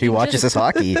 No, That's where he watches his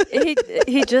hockey.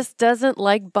 he just doesn't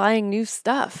like buying new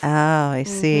stuff. Oh, I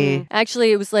see.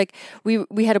 Actually, it was like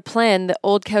we had a plan. The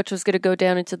old couch was going to go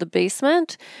down into the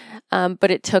basement,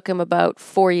 but it took him about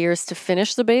 4 years to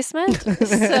finish the basement.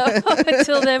 So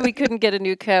until then, we couldn't get a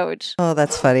new couch. Oh,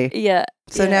 that's funny. Yeah.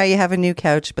 So now you have a new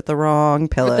couch, but the wrong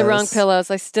pillows. With the wrong pillows.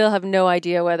 I still have no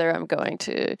idea whether I'm going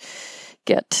to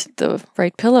get the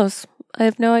right pillows. I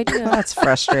have no idea. That's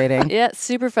frustrating. Yeah,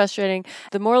 super frustrating.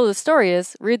 The moral of the story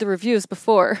is read the reviews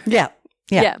before. Yeah.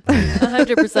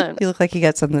 100%. You look like you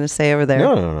got something to say over there.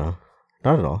 No.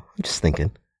 Not at all. I'm just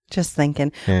thinking. Just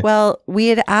thinking. Yeah. Well, we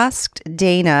had asked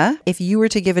Dana if you were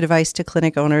to give advice to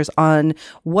clinic owners on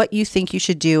what you think you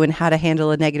should do and how to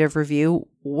handle a negative review.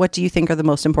 What do you think are the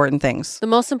most important things? The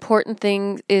most important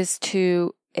thing is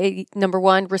to number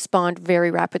one, respond very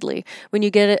rapidly. When you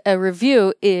get a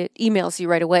review, it emails you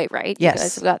right away, right? Yes. You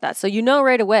guys have got that. So you know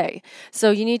right away.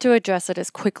 So you need to address it as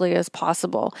quickly as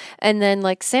possible. And then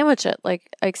like sandwich it,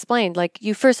 like I explained, like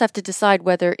you first have to decide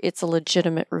whether it's a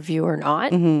legitimate review or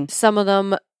not. Some of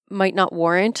them might not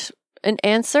warrant an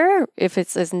answer if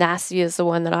it's as nasty as the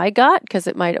one that I got, because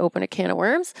it might open a can of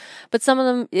worms. But some of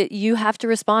them, you have to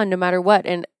respond no matter what.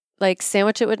 And like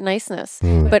sandwich it with niceness,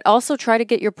 but also try to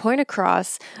get your point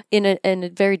across in a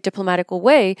very diplomatical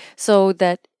way so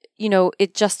that, you know,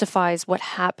 it justifies what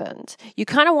happened. You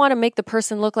kind of want to make the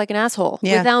person look like an asshole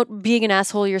without being an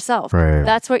asshole yourself. Right.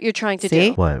 That's what you're trying to See?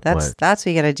 do. What? That's what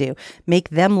you got to do. Make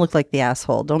them look like the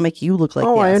asshole. Don't make you look like the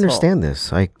asshole. I understand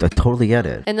this. I totally get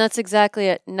it. And that's exactly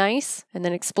it. Nice, and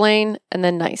then explain, and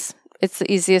then nice. It's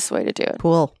the easiest way to do it.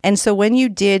 Cool. And so when you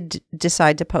did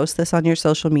decide to post this on your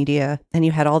social media and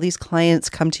you had all these clients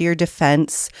come to your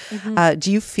defense,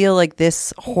 do you feel like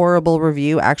this horrible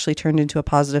review actually turned into a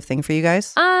positive thing for you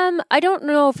guys? I don't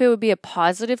know if it would be a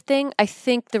positive thing. I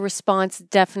think the response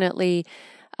definitely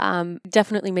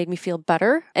made me feel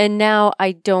better. And now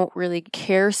I don't really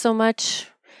care so much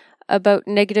about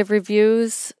negative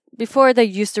reviews. Before, they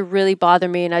used to really bother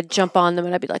me, and I'd jump on them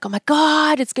and I'd be like, oh my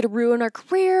God, it's going to ruin our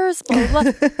careers, blah,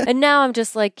 blah, blah. And now I'm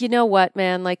just like, you know what,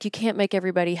 man? Like, you can't make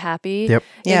everybody happy. Yep.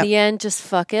 In the end, just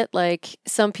fuck it. Like,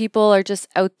 some people are just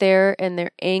out there and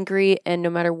they're angry, and no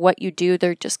matter what you do,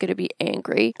 they're just going to be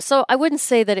angry. So I wouldn't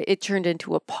say that it turned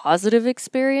into a positive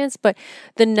experience, but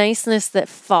the niceness that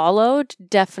followed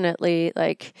definitely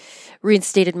like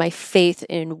reinstated my faith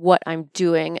in what I'm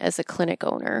doing as a clinic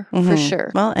owner, for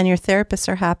sure. Well, and your therapists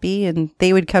are happy and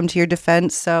they would come to your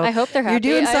defense. So I hope they're happy.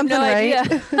 You're doing something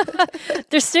right.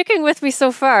 They're sticking with me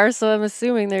so far, so I'm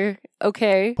assuming they're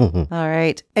okay. All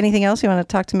right. Anything else you want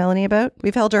to talk to Melanie about?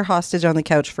 We've held her hostage on the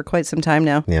couch for quite some time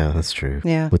now. Yeah, that's true.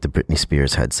 Yeah. With the Britney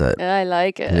Spears headset. I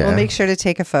like it. Yeah. We'll make sure to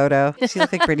take a photo. She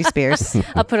looks like Britney Spears.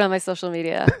 I'll put it on my social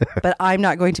media. But I'm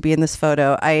not going to be in this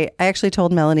photo. I actually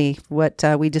told Melanie what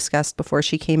we discussed before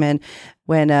she came in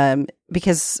when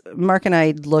because Mark and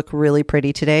I look really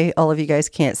pretty today. All of you guys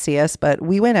can't see us, but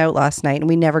we went out last night and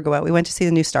we never go out. We went to see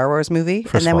the new Star Wars movie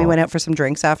First and then of we all, went out for some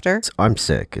drinks after. I'm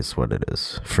sick is what it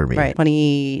is for me. Right.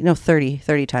 30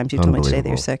 times you told me today that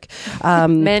you're sick.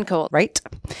 Man cold. Right.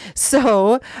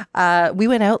 So we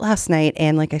went out last night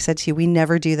and like I said to you, we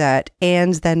never do that.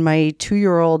 And then my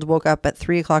 2-year-old woke up at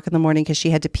 3:00 in the morning because she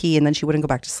had to pee and then she wouldn't go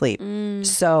back to sleep.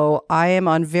 So I am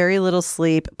on very little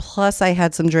sleep. Plus I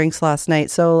had some drinks last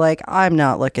night. So like I'm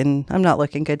not looking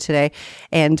good today.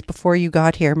 And before you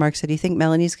got here, Mark said, do you think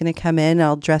Melanie's going to come in?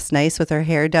 I'll dress nice with her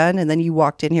hair done. And then you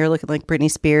walked in here looking like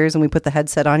Britney Spears and we put the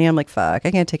headset on you. I'm like, fuck,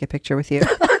 I can't take a picture with you.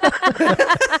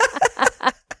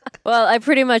 Well, I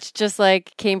pretty much just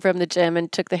like came from the gym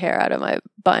and took the hair out of my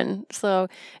bun. So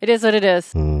it is what it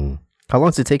is. How long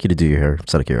does it take you to do your hair?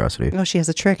 Just out of curiosity. Oh, she has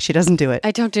a trick. She doesn't do it.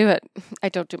 I don't do it. I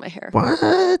don't do my hair.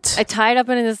 What? I tie it up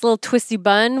in this little twisty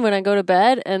bun when I go to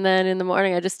bed, and then in the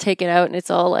morning I just take it out and it's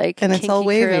all like And it's all kinky,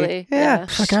 wavy. curly. Yeah.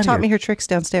 Fuck She outta taught here. me her tricks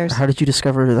downstairs. How did you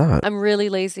discover that? I'm really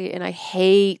lazy and I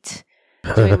hate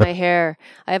doing my hair.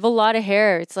 I have a lot of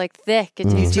hair. It's like thick. It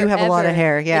takes You do have a lot of forever.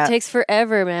 hair, yeah. It takes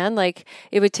forever, man. Like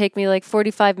it would take me like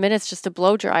 45 minutes just to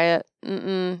blow dry it.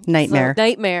 Nightmare. So,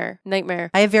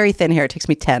 nightmare. I have very thin hair. It takes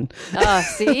me 10. Oh,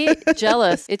 see?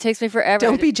 Jealous. It takes me forever.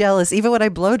 Don't be jealous. Even when I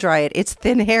blow dry it, it's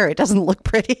thin hair. It doesn't look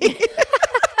pretty.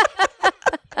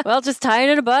 Well, Well, just tie it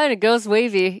in a bun. It goes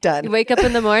wavy. Done. You wake up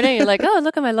in the morning, you're like, oh,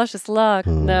 look at my luscious lock.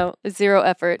 No, 0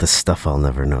 effort. The stuff I'll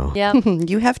never know. Yeah.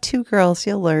 You have 2 girls.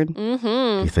 You'll learn.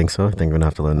 Mm-hmm. You think so? I think we're going to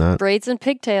have to learn that. Braids and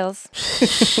pigtails.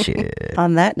 Shit.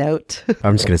 On that note.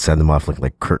 I'm just going to send them off looking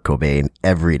like Kurt Cobain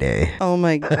every day. Oh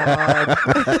my God.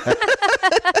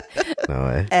 No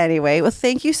way. Anyway, well,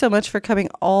 thank you so much for coming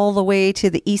all the way to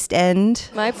the East End.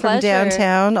 My from pleasure.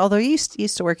 downtown. Although you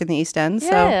used to work in the East End,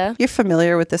 Yeah. so you're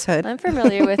familiar with this hood. I'm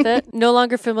familiar with it. No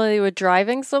longer familiar with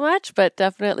driving so much, but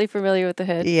definitely familiar with the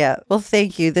hood. Yeah. Well,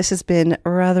 thank you. This has been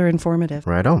rather informative.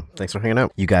 Right on. Thanks for hanging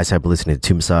out. You guys have been listening to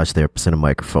Two Massage Therapists and a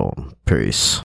Microphone. Peace.